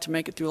like that to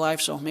make it through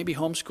life. So maybe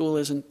homeschool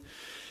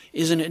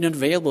isn't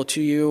available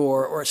to you,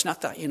 or it's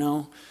not that,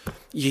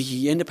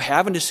 you end up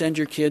having to send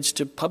your kids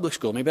to public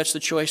school. Maybe that's the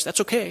choice.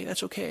 That's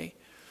okay.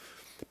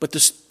 But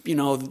this,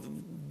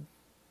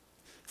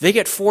 they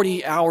get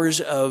 40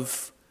 hours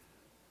of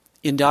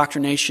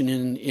indoctrination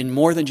in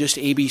more than just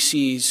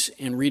ABCs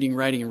and reading,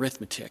 writing, and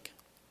arithmetic.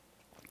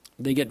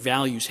 They get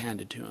values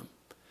handed to them.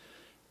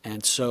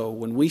 And so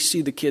when we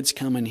see the kids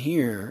coming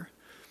here,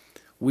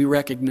 we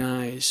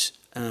recognize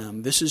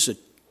this is an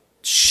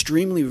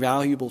extremely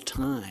valuable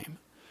time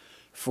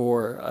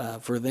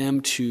for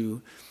them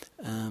to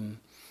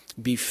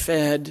be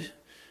fed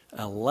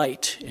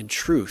light and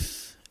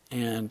truth,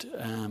 and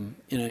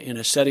in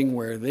a setting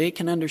where they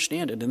can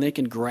understand it and they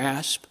can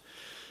grasp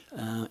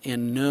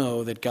and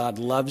know that God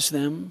loves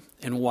them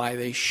and why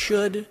they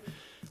should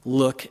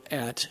look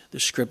at the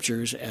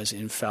Scriptures as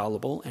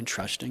infallible and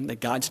trusting, that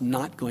God's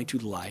not going to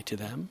lie to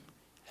them,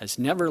 has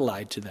never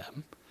lied to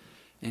them.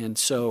 And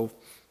so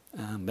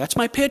that's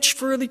my pitch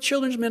for the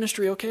children's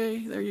ministry,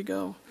 okay? There you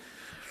go.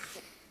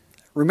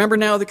 Remember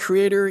now the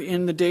Creator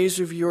in the days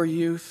of your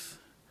youth.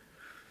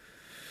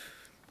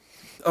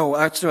 Oh,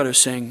 that's what I was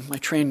saying. My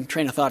train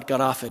of thought got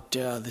off at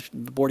the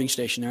boarding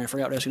station there. I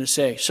forgot what I was going to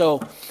say.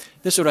 So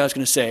this is what I was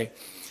going to say.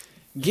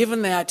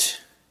 Given that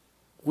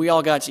we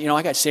all got,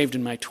 I got saved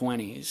in my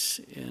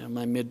 20s,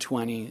 my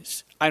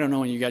mid-20s. I don't know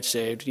when you got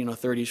saved, 30s,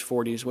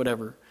 40s,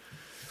 whatever.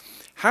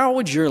 How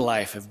would your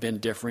life have been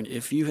different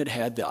if you had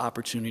had the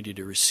opportunity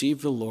to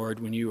receive the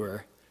Lord when you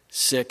were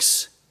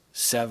 6,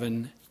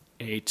 7,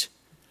 8?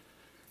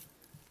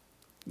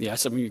 Yeah,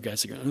 some of you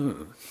guys are going,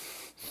 ugh.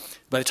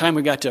 By the time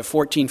we got to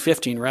 14,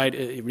 15, right,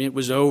 it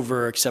was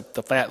over except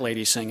the fat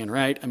lady singing,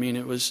 right? I mean,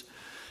 it was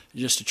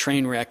just a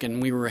train wreck,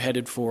 and we were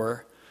headed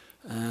for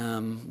a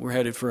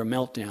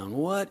meltdown.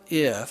 What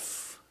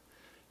if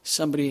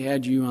somebody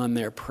had you on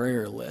their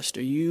prayer list,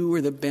 or you were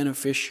the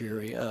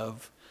beneficiary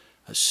of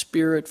a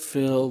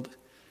Spirit-filled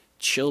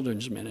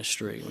children's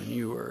ministry when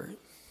you were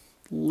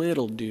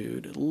little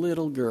dude,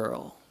 little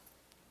girl?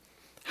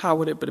 How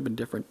would it have been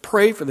different?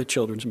 Pray for the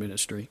children's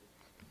ministry.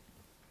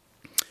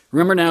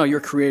 Remember now your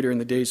Creator in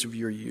the days of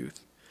your youth,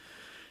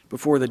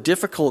 before the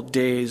difficult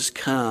days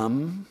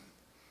come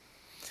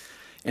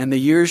and the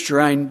years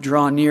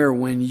draw near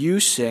when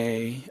you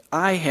say,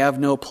 I have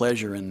no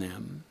pleasure in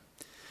them.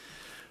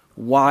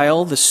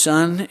 While the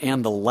sun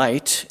and the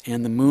light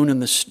and the moon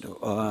and the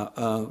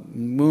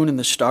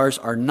stars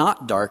are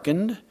not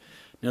darkened.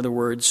 In other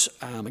words,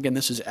 again,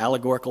 this is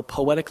allegorical,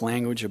 poetic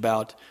language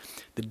about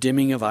the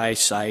dimming of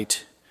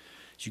eyesight.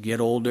 As you get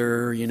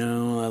older,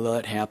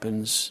 that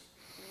happens.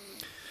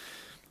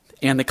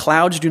 And the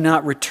clouds do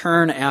not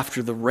return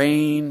after the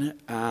rain.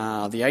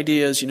 The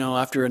idea is,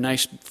 after a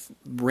nice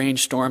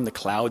rainstorm, the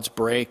clouds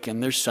break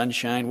and there's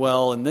sunshine.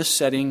 Well, in this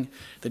setting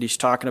that he's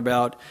talking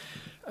about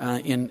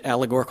in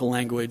allegorical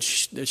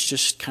language, it's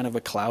just kind of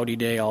a cloudy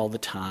day all the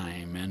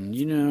time. And,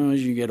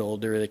 as you get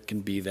older, it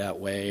can be that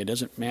way. It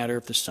doesn't matter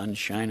if the sun's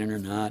shining or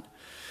not,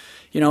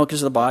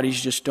 because the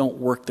bodies just don't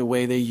work the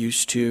way they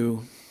used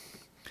to.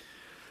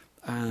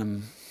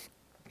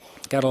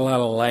 Got a lot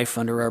of life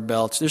under our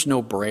belts. There's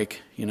no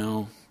break,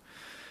 in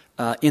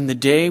the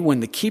day when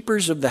the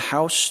keepers of the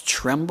house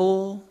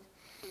tremble,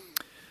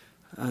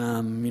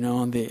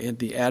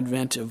 the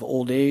advent of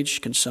old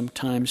age can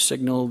sometimes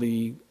signal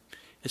the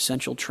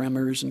essential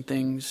tremors and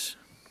things.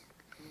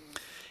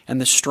 And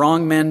the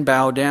strong men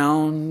bow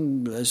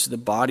down as the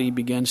body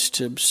begins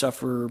to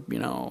suffer,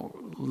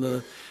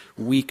 the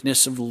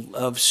weakness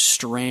of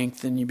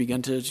strength, and you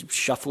begin to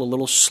shuffle a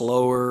little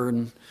slower.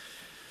 And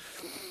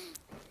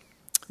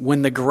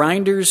when the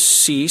grinders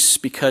cease,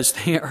 because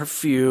they are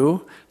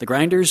few, the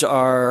grinders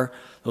are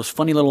those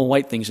funny little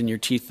white things in your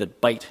teeth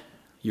that bite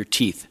your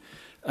teeth.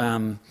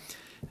 Because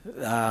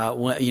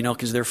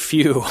they're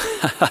few.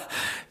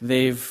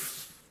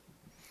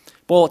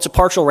 It's a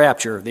partial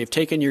rapture. They've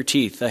taken your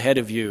teeth ahead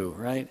of you,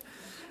 right?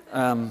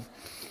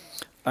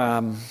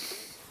 The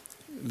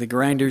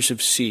grinders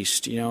have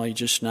ceased. You're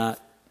just not.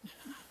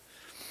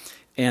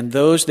 And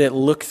those that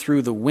look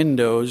through the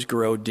windows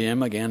grow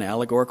dim. Again,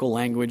 allegorical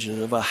language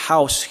of a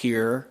house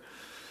here.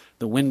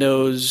 The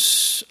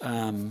windows,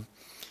 the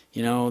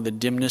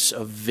dimness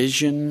of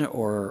vision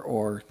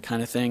or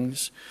kind of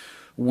things.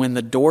 When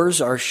the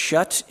doors are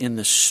shut in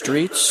the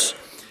streets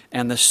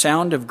and the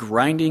sound of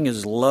grinding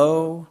is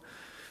low,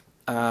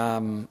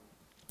 the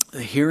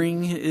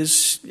hearing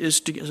is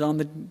on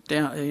the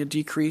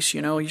decrease.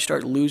 You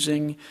start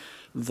losing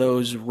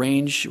those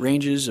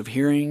ranges of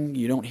hearing.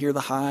 You don't hear the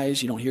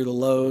highs, you don't hear the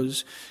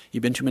lows.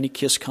 You've been to many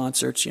Kiss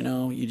concerts,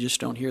 you just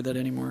don't hear that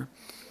anymore.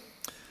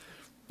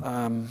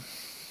 When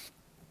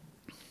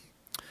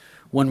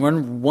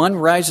one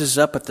rises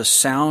up at the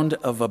sound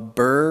of a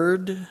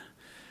bird,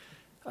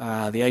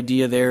 the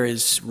idea there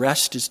is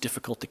rest is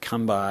difficult to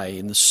come by,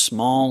 and the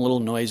small little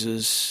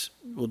noises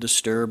will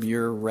disturb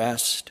your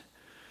rest.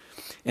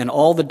 And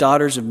all the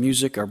daughters of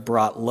music are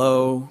brought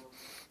low.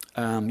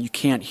 You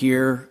can't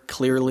hear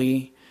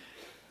clearly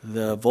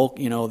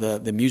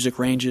the music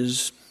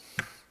ranges.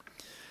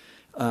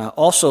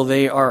 Also,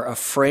 they are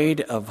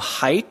afraid of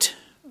height.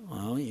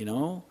 Well,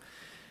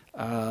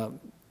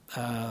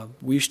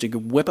 we used to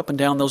whip up and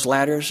down those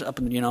ladders,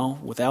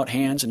 without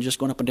hands and just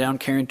going up and down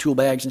carrying tool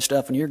bags and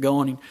stuff. And you're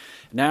going.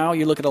 Now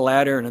you look at a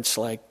ladder and it's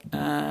like,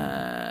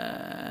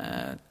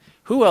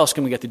 who else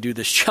can we get to do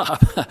this job?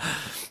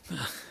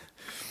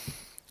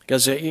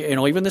 Because,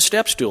 even the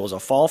step stools, a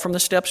fall from the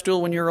step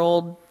stool when you're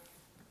old,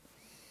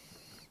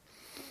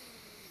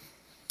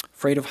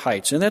 afraid of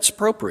heights. And that's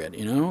appropriate,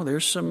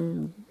 there's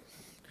some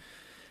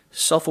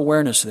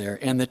Self-awareness there.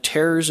 And the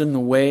terrors in the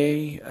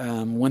way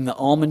when the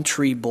almond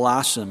tree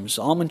blossoms.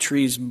 Almond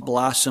trees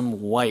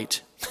blossom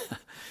white.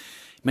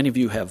 Many of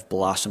you have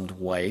blossomed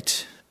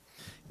white,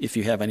 if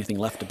you have anything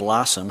left to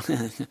blossom.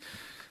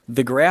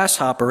 The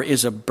grasshopper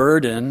is a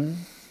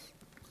burden.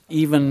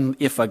 Even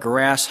if a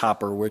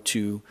grasshopper were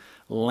to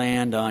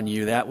land on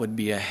you, that would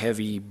be a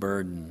heavy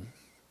burden.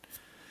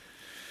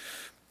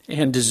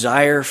 And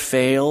desire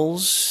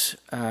fails.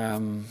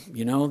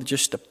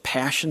 Just the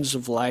passions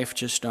of life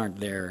just aren't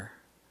there.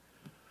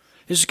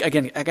 This is,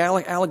 again,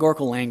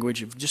 allegorical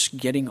language of just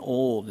getting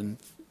old, and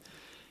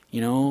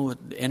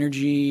the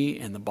energy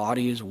and the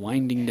body is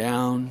winding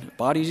down.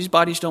 These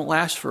bodies don't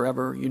last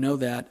forever. You know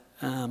that.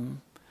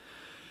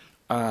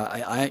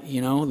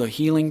 The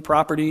healing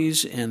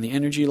properties and the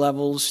energy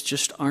levels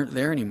just aren't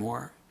there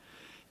anymore.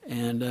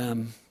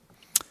 And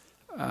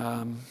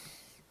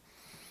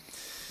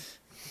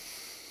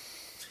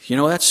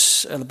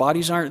that's the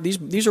bodies aren't.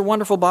 These are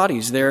wonderful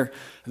bodies.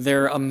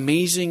 They're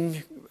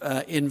amazing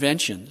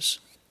inventions.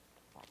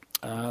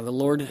 The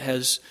Lord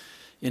has,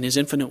 in His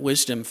infinite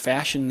wisdom,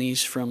 fashioned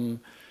these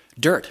from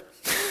dirt,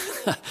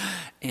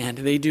 and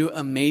they do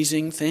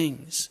amazing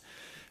things.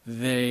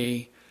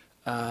 They,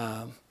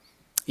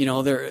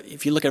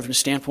 if you look at it from the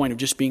standpoint of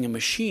just being a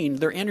machine,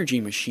 they're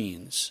energy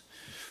machines.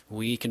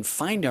 We can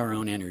find our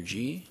own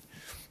energy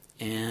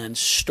and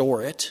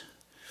store it,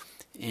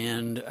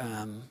 and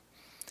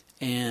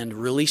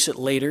release it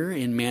later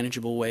in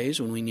manageable ways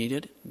when we need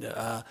it.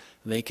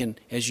 They can,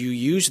 as you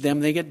use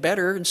them, they get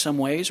better in some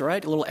ways,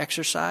 right? A little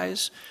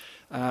exercise.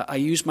 I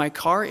use my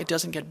car, it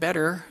doesn't get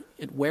better,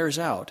 it wears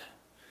out.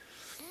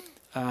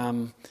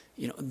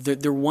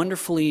 They're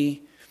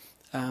wonderfully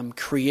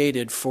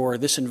created for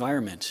this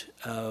environment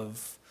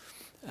of,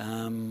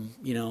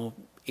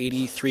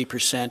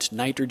 83%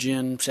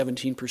 nitrogen,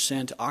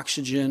 17%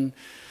 oxygen,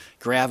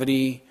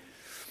 gravity.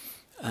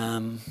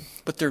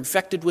 But they're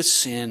infected with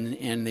sin,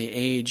 and they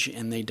age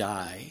and they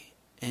die.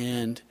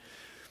 And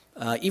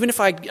even if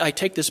I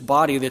take this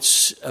body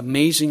that's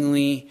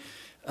amazingly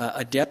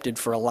adapted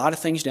for a lot of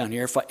things down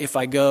here, if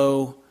I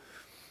go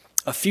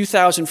a few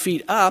thousand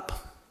feet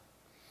up,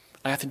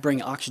 I have to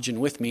bring oxygen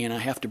with me, and I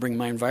have to bring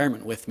my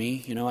environment with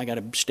me. I got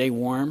to stay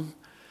warm.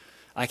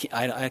 I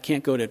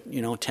can't go to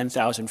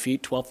 10,000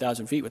 feet,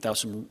 12,000 feet without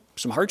some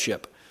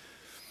hardship.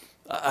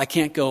 I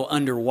can't go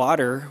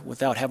underwater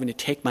without having to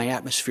take my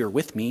atmosphere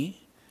with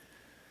me.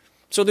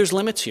 So there's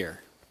limits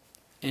here.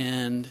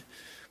 And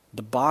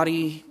the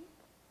body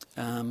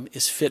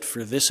is fit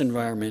for this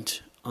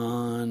environment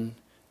on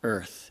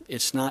earth.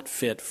 It's not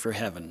fit for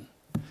heaven.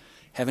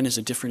 Heaven is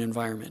a different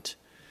environment.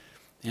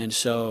 And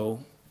so,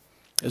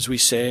 as we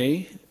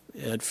say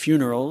at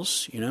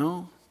funerals,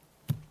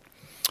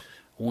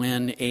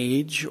 when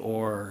age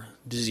or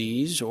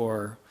disease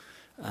or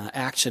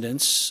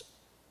accidents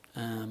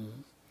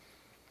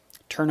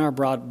turn our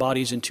broad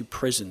bodies into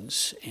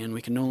prisons, and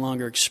we can no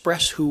longer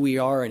express who we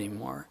are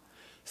anymore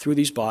through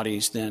these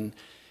bodies, then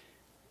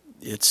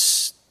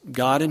it's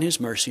God in His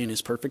mercy and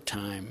His perfect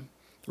time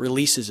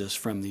releases us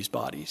from these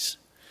bodies.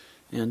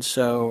 And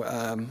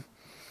so,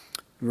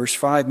 verse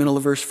 5, middle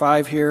of verse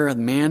 5 here, a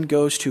man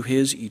goes to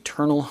his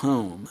eternal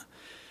home.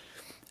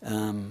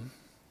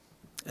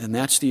 And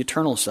that's the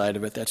eternal side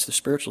of it, that's the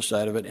spiritual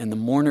side of it, and the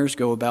mourners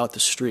go about the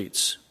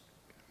streets.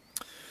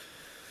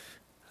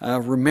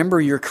 Remember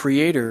your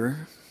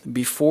Creator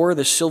before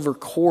the silver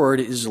cord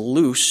is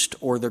loosed,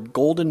 or the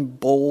golden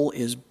bowl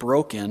is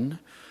broken,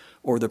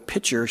 or the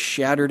pitcher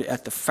shattered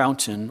at the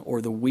fountain, or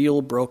the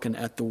wheel broken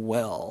at the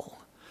well.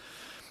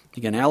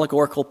 Again,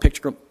 allegorical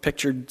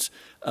pictures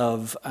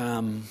of,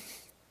 the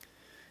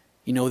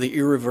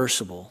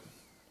irreversible,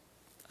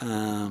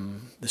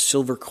 the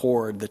silver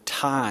cord, the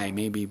tie,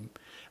 maybe,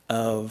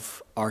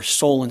 of our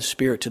soul and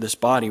spirit to this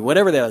body,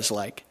 whatever that is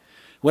like,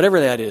 whatever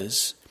that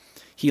is.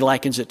 He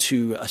likens it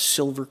to a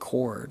silver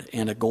cord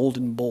and a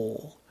golden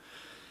bowl.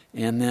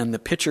 And then the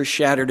pitcher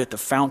shattered at the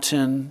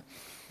fountain.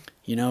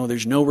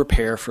 There's no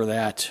repair for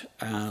that.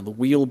 The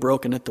wheel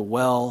broken at the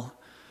well.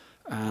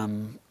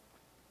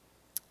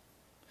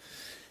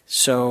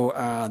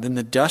 So then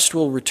the dust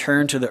will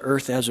return to the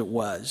earth as it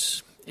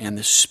was, and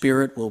the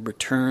spirit will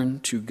return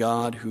to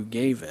God who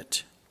gave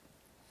it.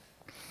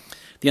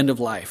 The end of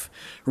life.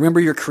 Remember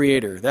your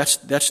Creator. That's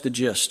the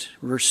gist.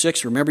 Verse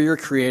 6, remember your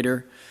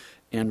Creator.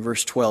 And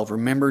verse 12,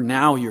 remember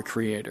now your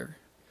Creator.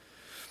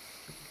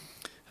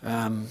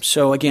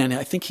 So again,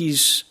 I think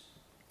he's,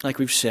 like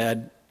we've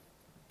said,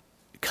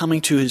 coming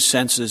to his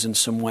senses in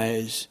some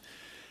ways.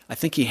 I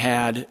think he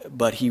had,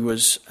 but he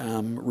was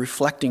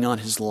reflecting on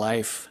his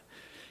life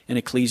in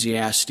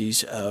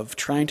Ecclesiastes of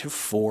trying to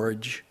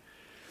forge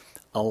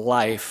a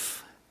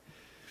life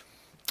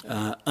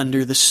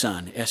under the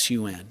sun,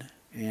 S-U-N.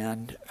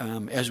 And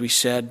as we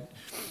said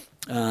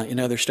in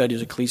other studies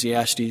of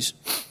Ecclesiastes,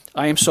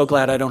 I am so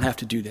glad I don't have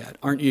to do that,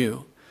 aren't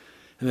you?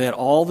 That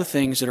all the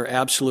things that are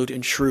absolute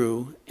and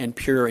true and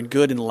pure and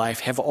good in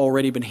life have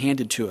already been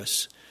handed to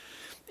us.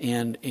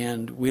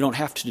 And we don't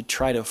have to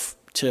try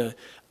to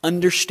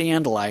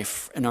understand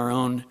life in our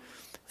own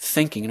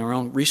thinking, in our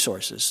own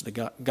resources.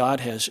 God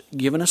has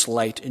given us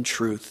light and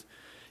truth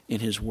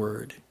in His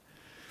Word.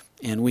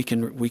 And we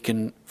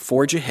can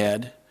forge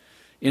ahead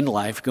in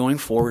life, going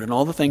forward, and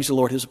all the things the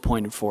Lord has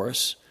appointed for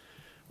us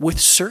with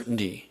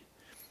certainty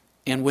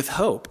and with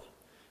hope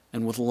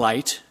and with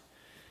light.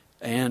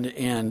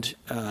 And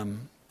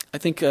I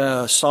think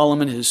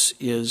Solomon has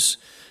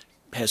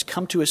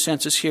come to his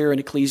senses here in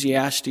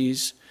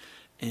Ecclesiastes.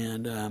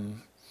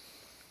 And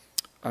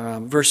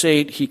verse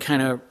 8, he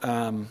kind of,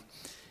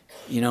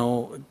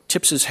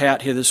 tips his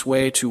hat here this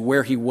way to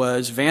where he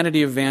was.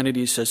 Vanity of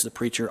vanities, says the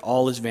preacher,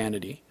 all is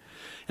vanity.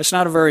 It's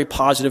not a very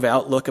positive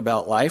outlook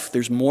about life.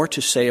 There's more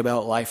to say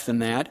about life than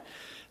that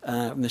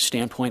from the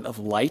standpoint of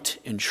light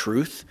and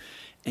truth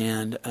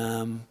and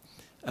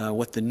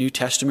what the New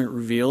Testament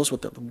reveals,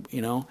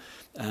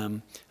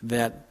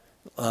 that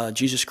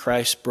Jesus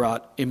Christ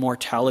brought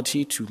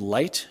immortality to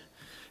light.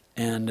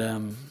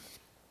 And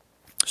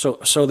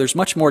so there's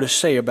much more to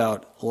say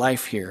about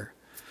life here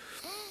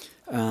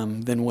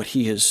than what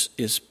he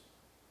is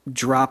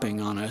dropping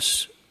on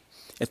us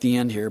at the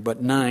end here. But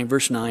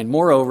verse 9,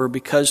 moreover,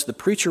 because the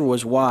preacher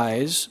was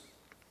wise,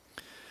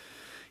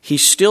 he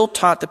still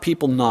taught the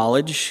people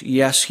knowledge.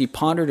 Yes, he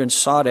pondered and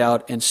sought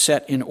out and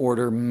set in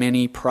order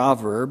many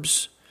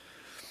proverbs.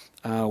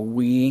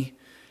 We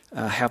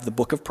have the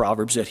book of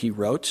Proverbs that he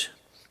wrote,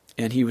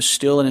 and he was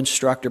still an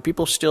instructor.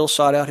 People still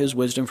sought out his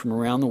wisdom from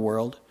around the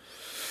world.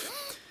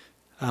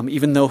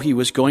 Even though he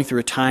was going through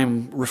a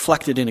time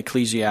reflected in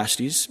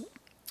Ecclesiastes.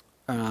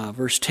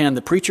 Verse 10,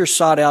 the preacher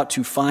sought out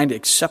to find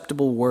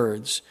acceptable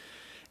words,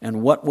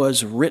 and what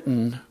was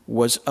written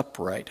was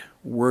upright,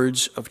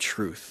 words of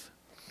truth.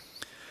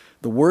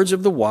 The words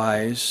of the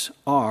wise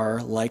are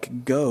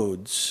like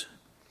goads,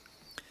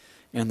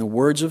 and the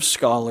words of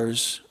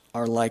scholars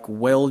are like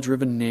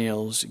well-driven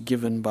nails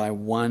given by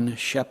one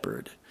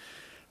shepherd.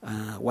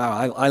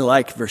 I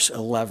like verse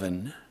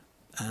 11.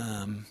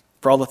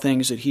 For all the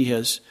things that he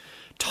has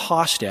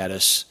tossed at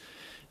us,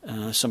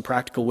 some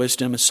practical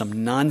wisdom and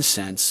some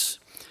nonsense,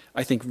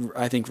 I think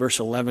verse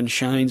 11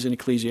 shines in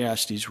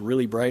Ecclesiastes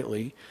really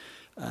brightly.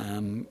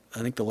 I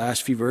think the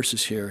last few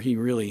verses here, he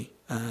really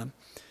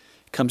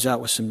comes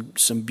out with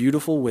some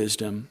beautiful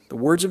wisdom. The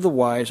words of the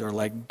wise are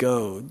like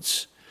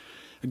goads.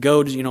 A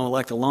goad is,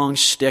 like the long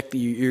stick that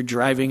you're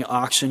driving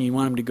oxen. You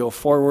want them to go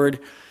forward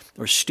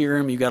or steer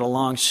them. You've got a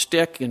long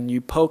stick and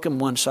you poke them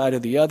one side or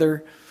the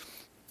other.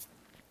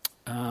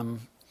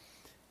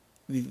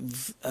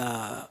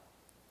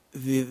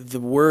 The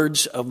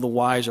words of the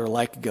wise are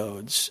like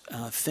goads.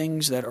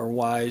 Things that are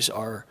wise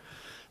are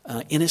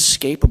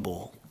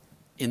inescapable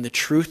in the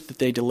truth that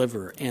they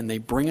deliver, and they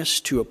bring us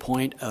to a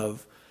point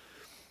of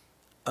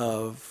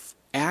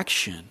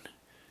action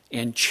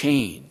and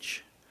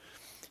change.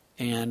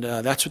 And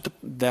that's what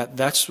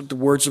the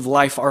words of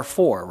life are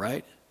for,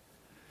 right?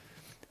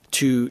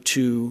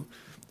 To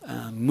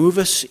move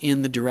us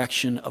in the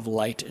direction of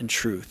light and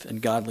truth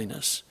and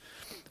godliness.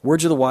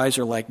 Words of the wise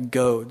are like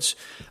goads.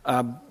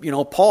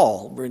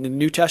 Paul, in the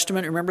New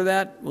Testament, remember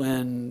that?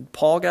 When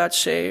Paul got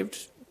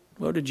saved,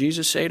 what did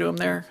Jesus say to him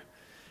there?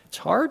 It's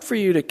hard for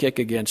you to kick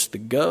against the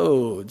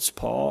goads,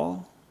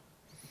 Paul.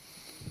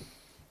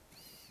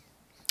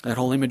 That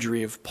whole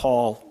imagery of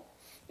Paul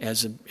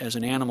as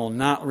an animal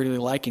not really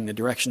liking the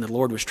direction the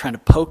Lord was trying to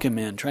poke him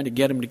in, trying to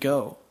get him to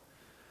go.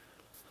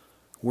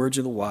 Words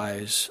of the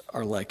wise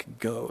are like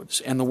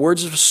goads. And the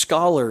words of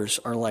scholars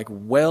are like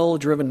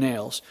well-driven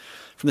nails.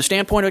 From the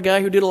standpoint of a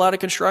guy who did a lot of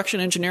construction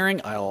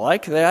engineering, I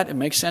like that. It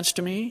makes sense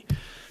to me.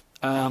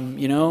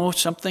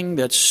 Something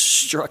that's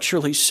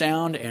structurally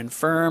sound and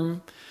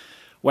firm.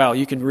 Wow,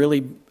 you can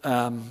really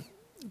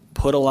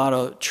put a lot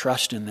of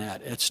trust in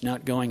that. It's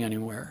not going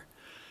anywhere.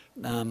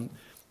 I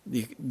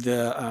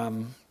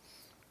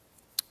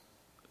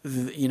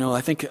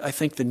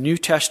think the New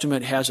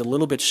Testament has a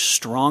little bit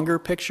stronger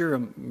picture,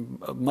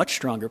 a much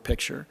stronger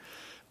picture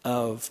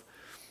of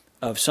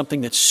something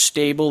that's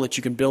stable that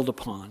you can build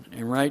upon.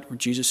 And right, where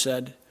Jesus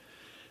said,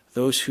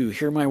 those who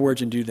hear my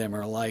words and do them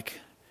are like,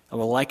 I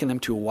will liken them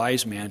to a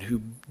wise man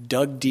who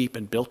dug deep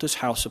and built his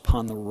house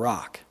upon the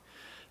rock.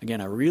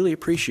 Again, I really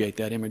appreciate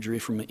that imagery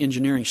from an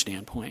engineering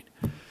standpoint.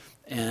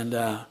 And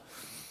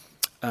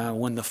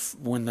when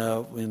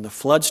the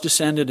floods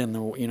descended and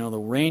the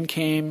rain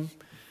came,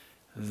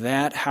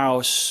 that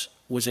house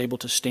was able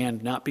to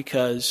stand not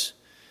because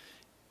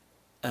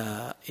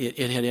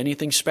it had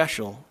anything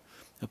special,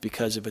 but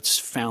because of its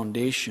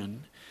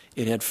foundation.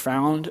 It had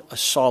found a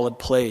solid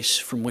place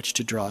from which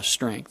to draw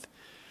strength.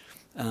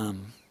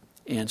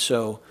 And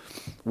so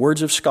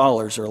words of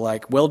scholars are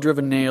like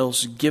well-driven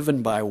nails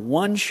given by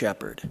one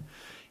shepherd.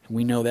 And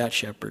we know that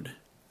shepherd.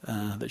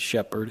 The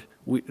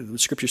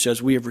Scripture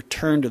says we have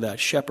returned to that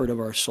shepherd of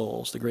our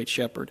souls, the great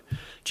shepherd,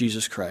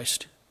 Jesus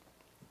Christ.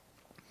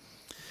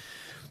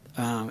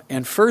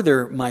 And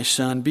further, my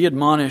son, be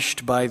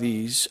admonished by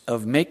these.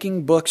 Of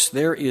making books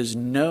there is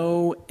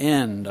no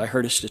end. I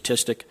heard a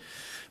statistic.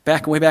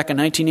 Way back in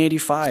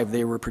 1985,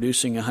 they were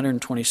producing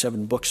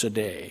 127 books a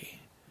day.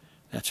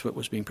 That's what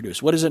was being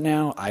produced. What is it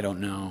now? I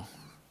don't know.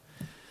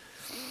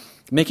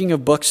 Making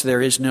of books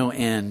there is no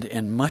end,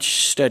 and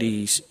much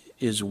studies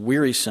is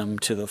wearisome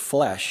to the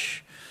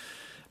flesh.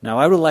 Now,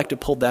 I would like to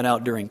pull that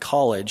out during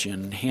college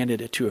and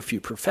handed it to a few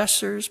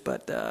professors,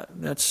 but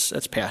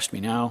that's past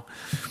me now.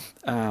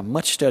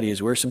 Much study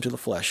is wearisome to the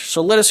flesh.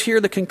 So let us hear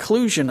the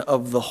conclusion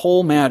of the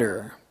whole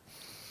matter.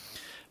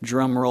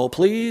 Drum roll,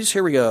 please.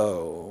 Here we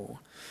go.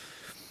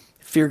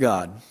 Fear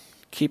God.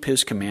 Keep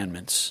his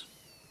commandments,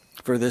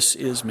 for this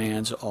is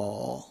man's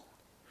all.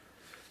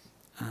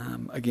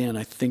 Again,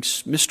 I think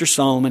Mr.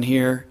 Solomon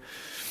here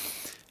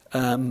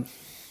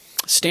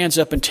stands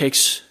up and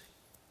takes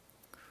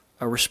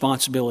a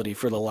responsibility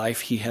for the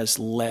life he has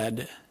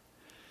led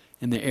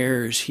and the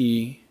errors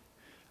he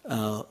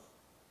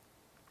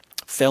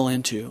fell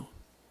into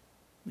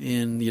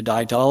in the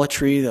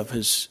idolatry of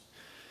his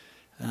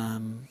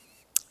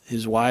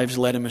wives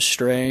led him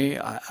astray.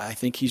 I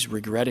think he's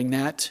regretting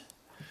that.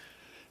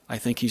 I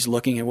think he's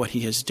looking at what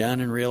he has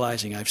done and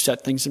realizing, I've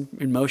set things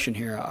in motion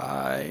here.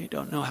 I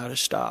don't know how to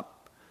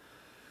stop.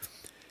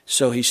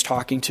 So he's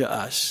talking to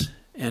us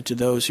and to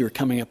those who are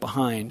coming up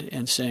behind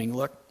and saying,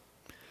 look,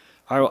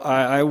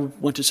 I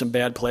went to some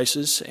bad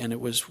places and it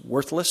was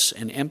worthless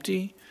and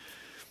empty.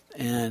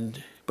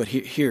 But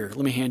here,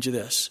 let me hand you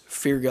this.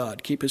 Fear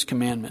God. Keep his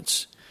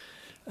commandments.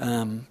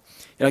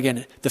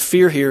 Again, the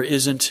fear here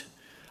isn't,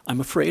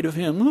 I'm afraid of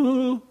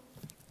him.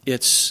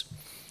 It's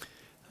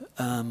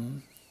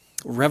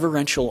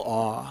reverential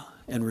awe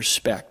and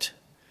respect.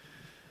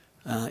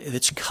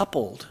 It's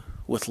coupled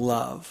with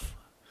love.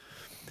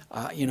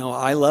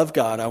 I love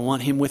God. I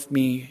want him with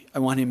me. I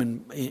want him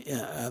in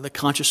the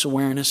conscious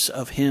awareness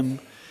of him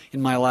in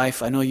my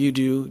life. I know you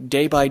do,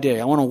 day by day.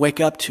 I want to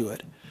wake up to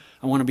it.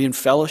 I want to be in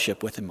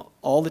fellowship with him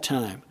all the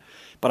time.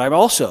 But I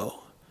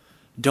also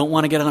don't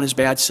want to get on his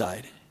bad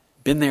side.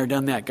 Been there,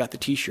 done that, got the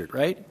T-shirt,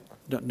 right?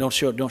 Don't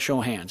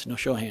show hands. No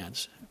show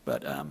hands.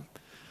 But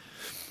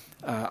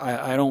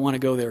I don't want to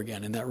go there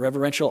again. In that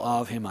reverential awe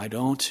of him, I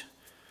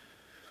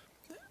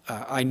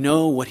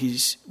know what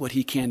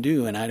he can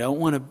do, and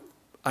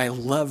I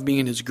love being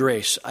in his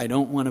grace. I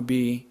don't want to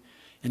be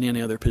in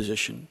any other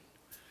position.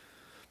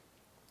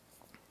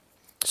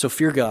 So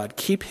fear God,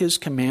 keep his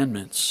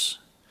commandments.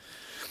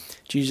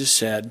 Jesus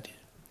said,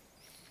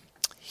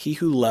 he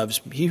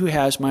who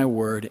has my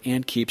word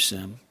and keeps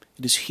them,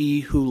 it is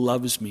he who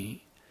loves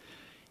me.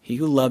 He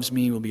who loves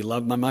me will be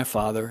loved by my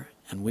Father,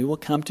 and we will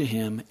come to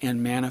him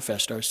and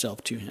manifest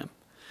ourselves to him.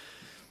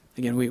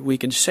 Again, we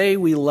can say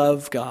we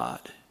love God,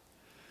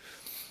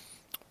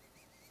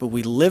 but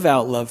we live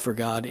out love for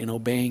God in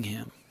obeying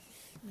him.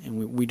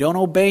 And we don't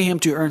obey him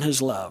to earn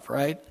his love,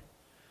 right?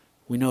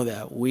 We know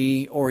that.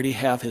 We already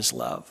have his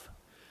love.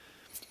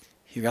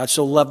 God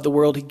so loved the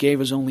world, he gave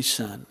his only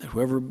Son, that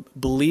whoever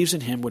believes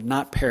in him would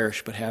not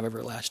perish but have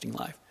everlasting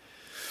life.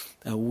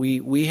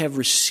 We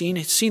have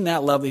seen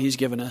that love that he's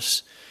given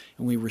us,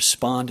 and we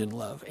respond in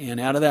love. And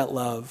out of that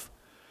love,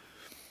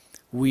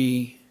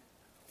 we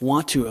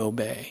want to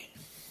obey.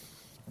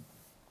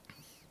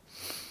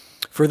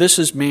 For this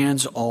is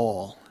man's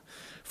all.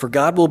 For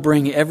God will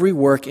bring every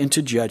work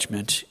into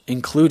judgment,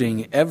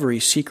 including every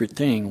secret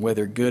thing,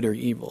 whether good or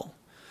evil.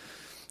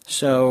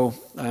 So,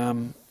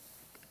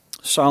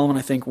 Solomon,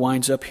 I think,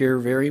 winds up here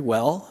very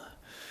well,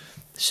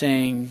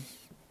 saying,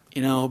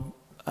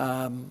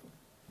 as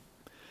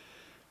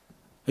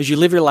you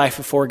live your life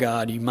before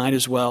God, you might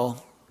as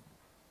well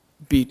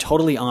be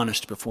totally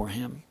honest before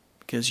him,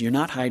 because you're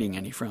not hiding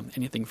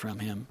anything from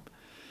him.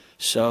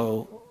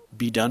 So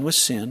be done with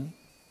sin.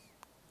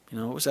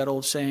 What was that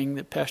old saying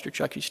that Pastor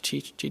Chuck used to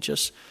teach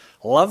us?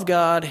 Love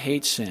God,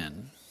 hate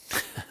sin.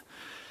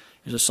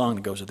 There's a song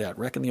that goes with that,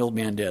 Reckon the Old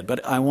Man Dead.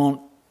 But I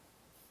won't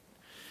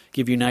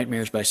give you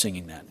nightmares by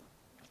singing that.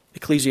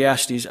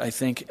 Ecclesiastes, I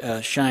think,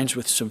 shines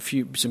with some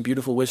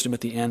beautiful wisdom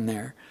at the end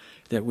there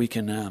that we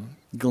can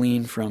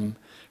glean from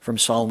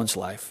Solomon's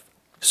life.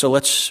 So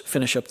let's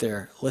finish up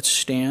there. Let's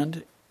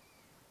stand.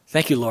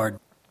 Thank you, Lord.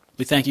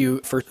 We thank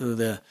you for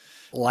the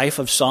life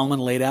of Solomon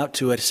laid out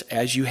to us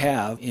as you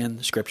have in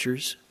the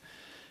Scriptures.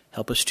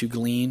 Help us to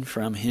glean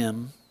from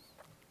him.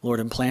 Lord,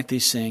 implant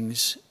these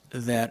things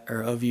that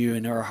are of you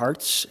in our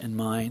hearts and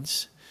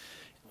minds.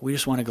 We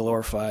just want to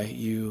glorify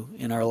you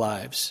in our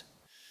lives.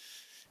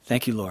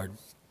 Thank you, Lord.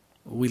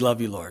 We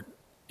love you, Lord.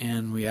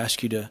 And we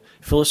ask you to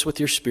fill us with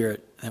your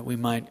Spirit that we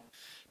might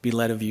be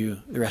led of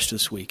you the rest of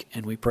this week.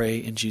 And we pray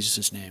in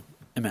Jesus' name.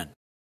 Amen.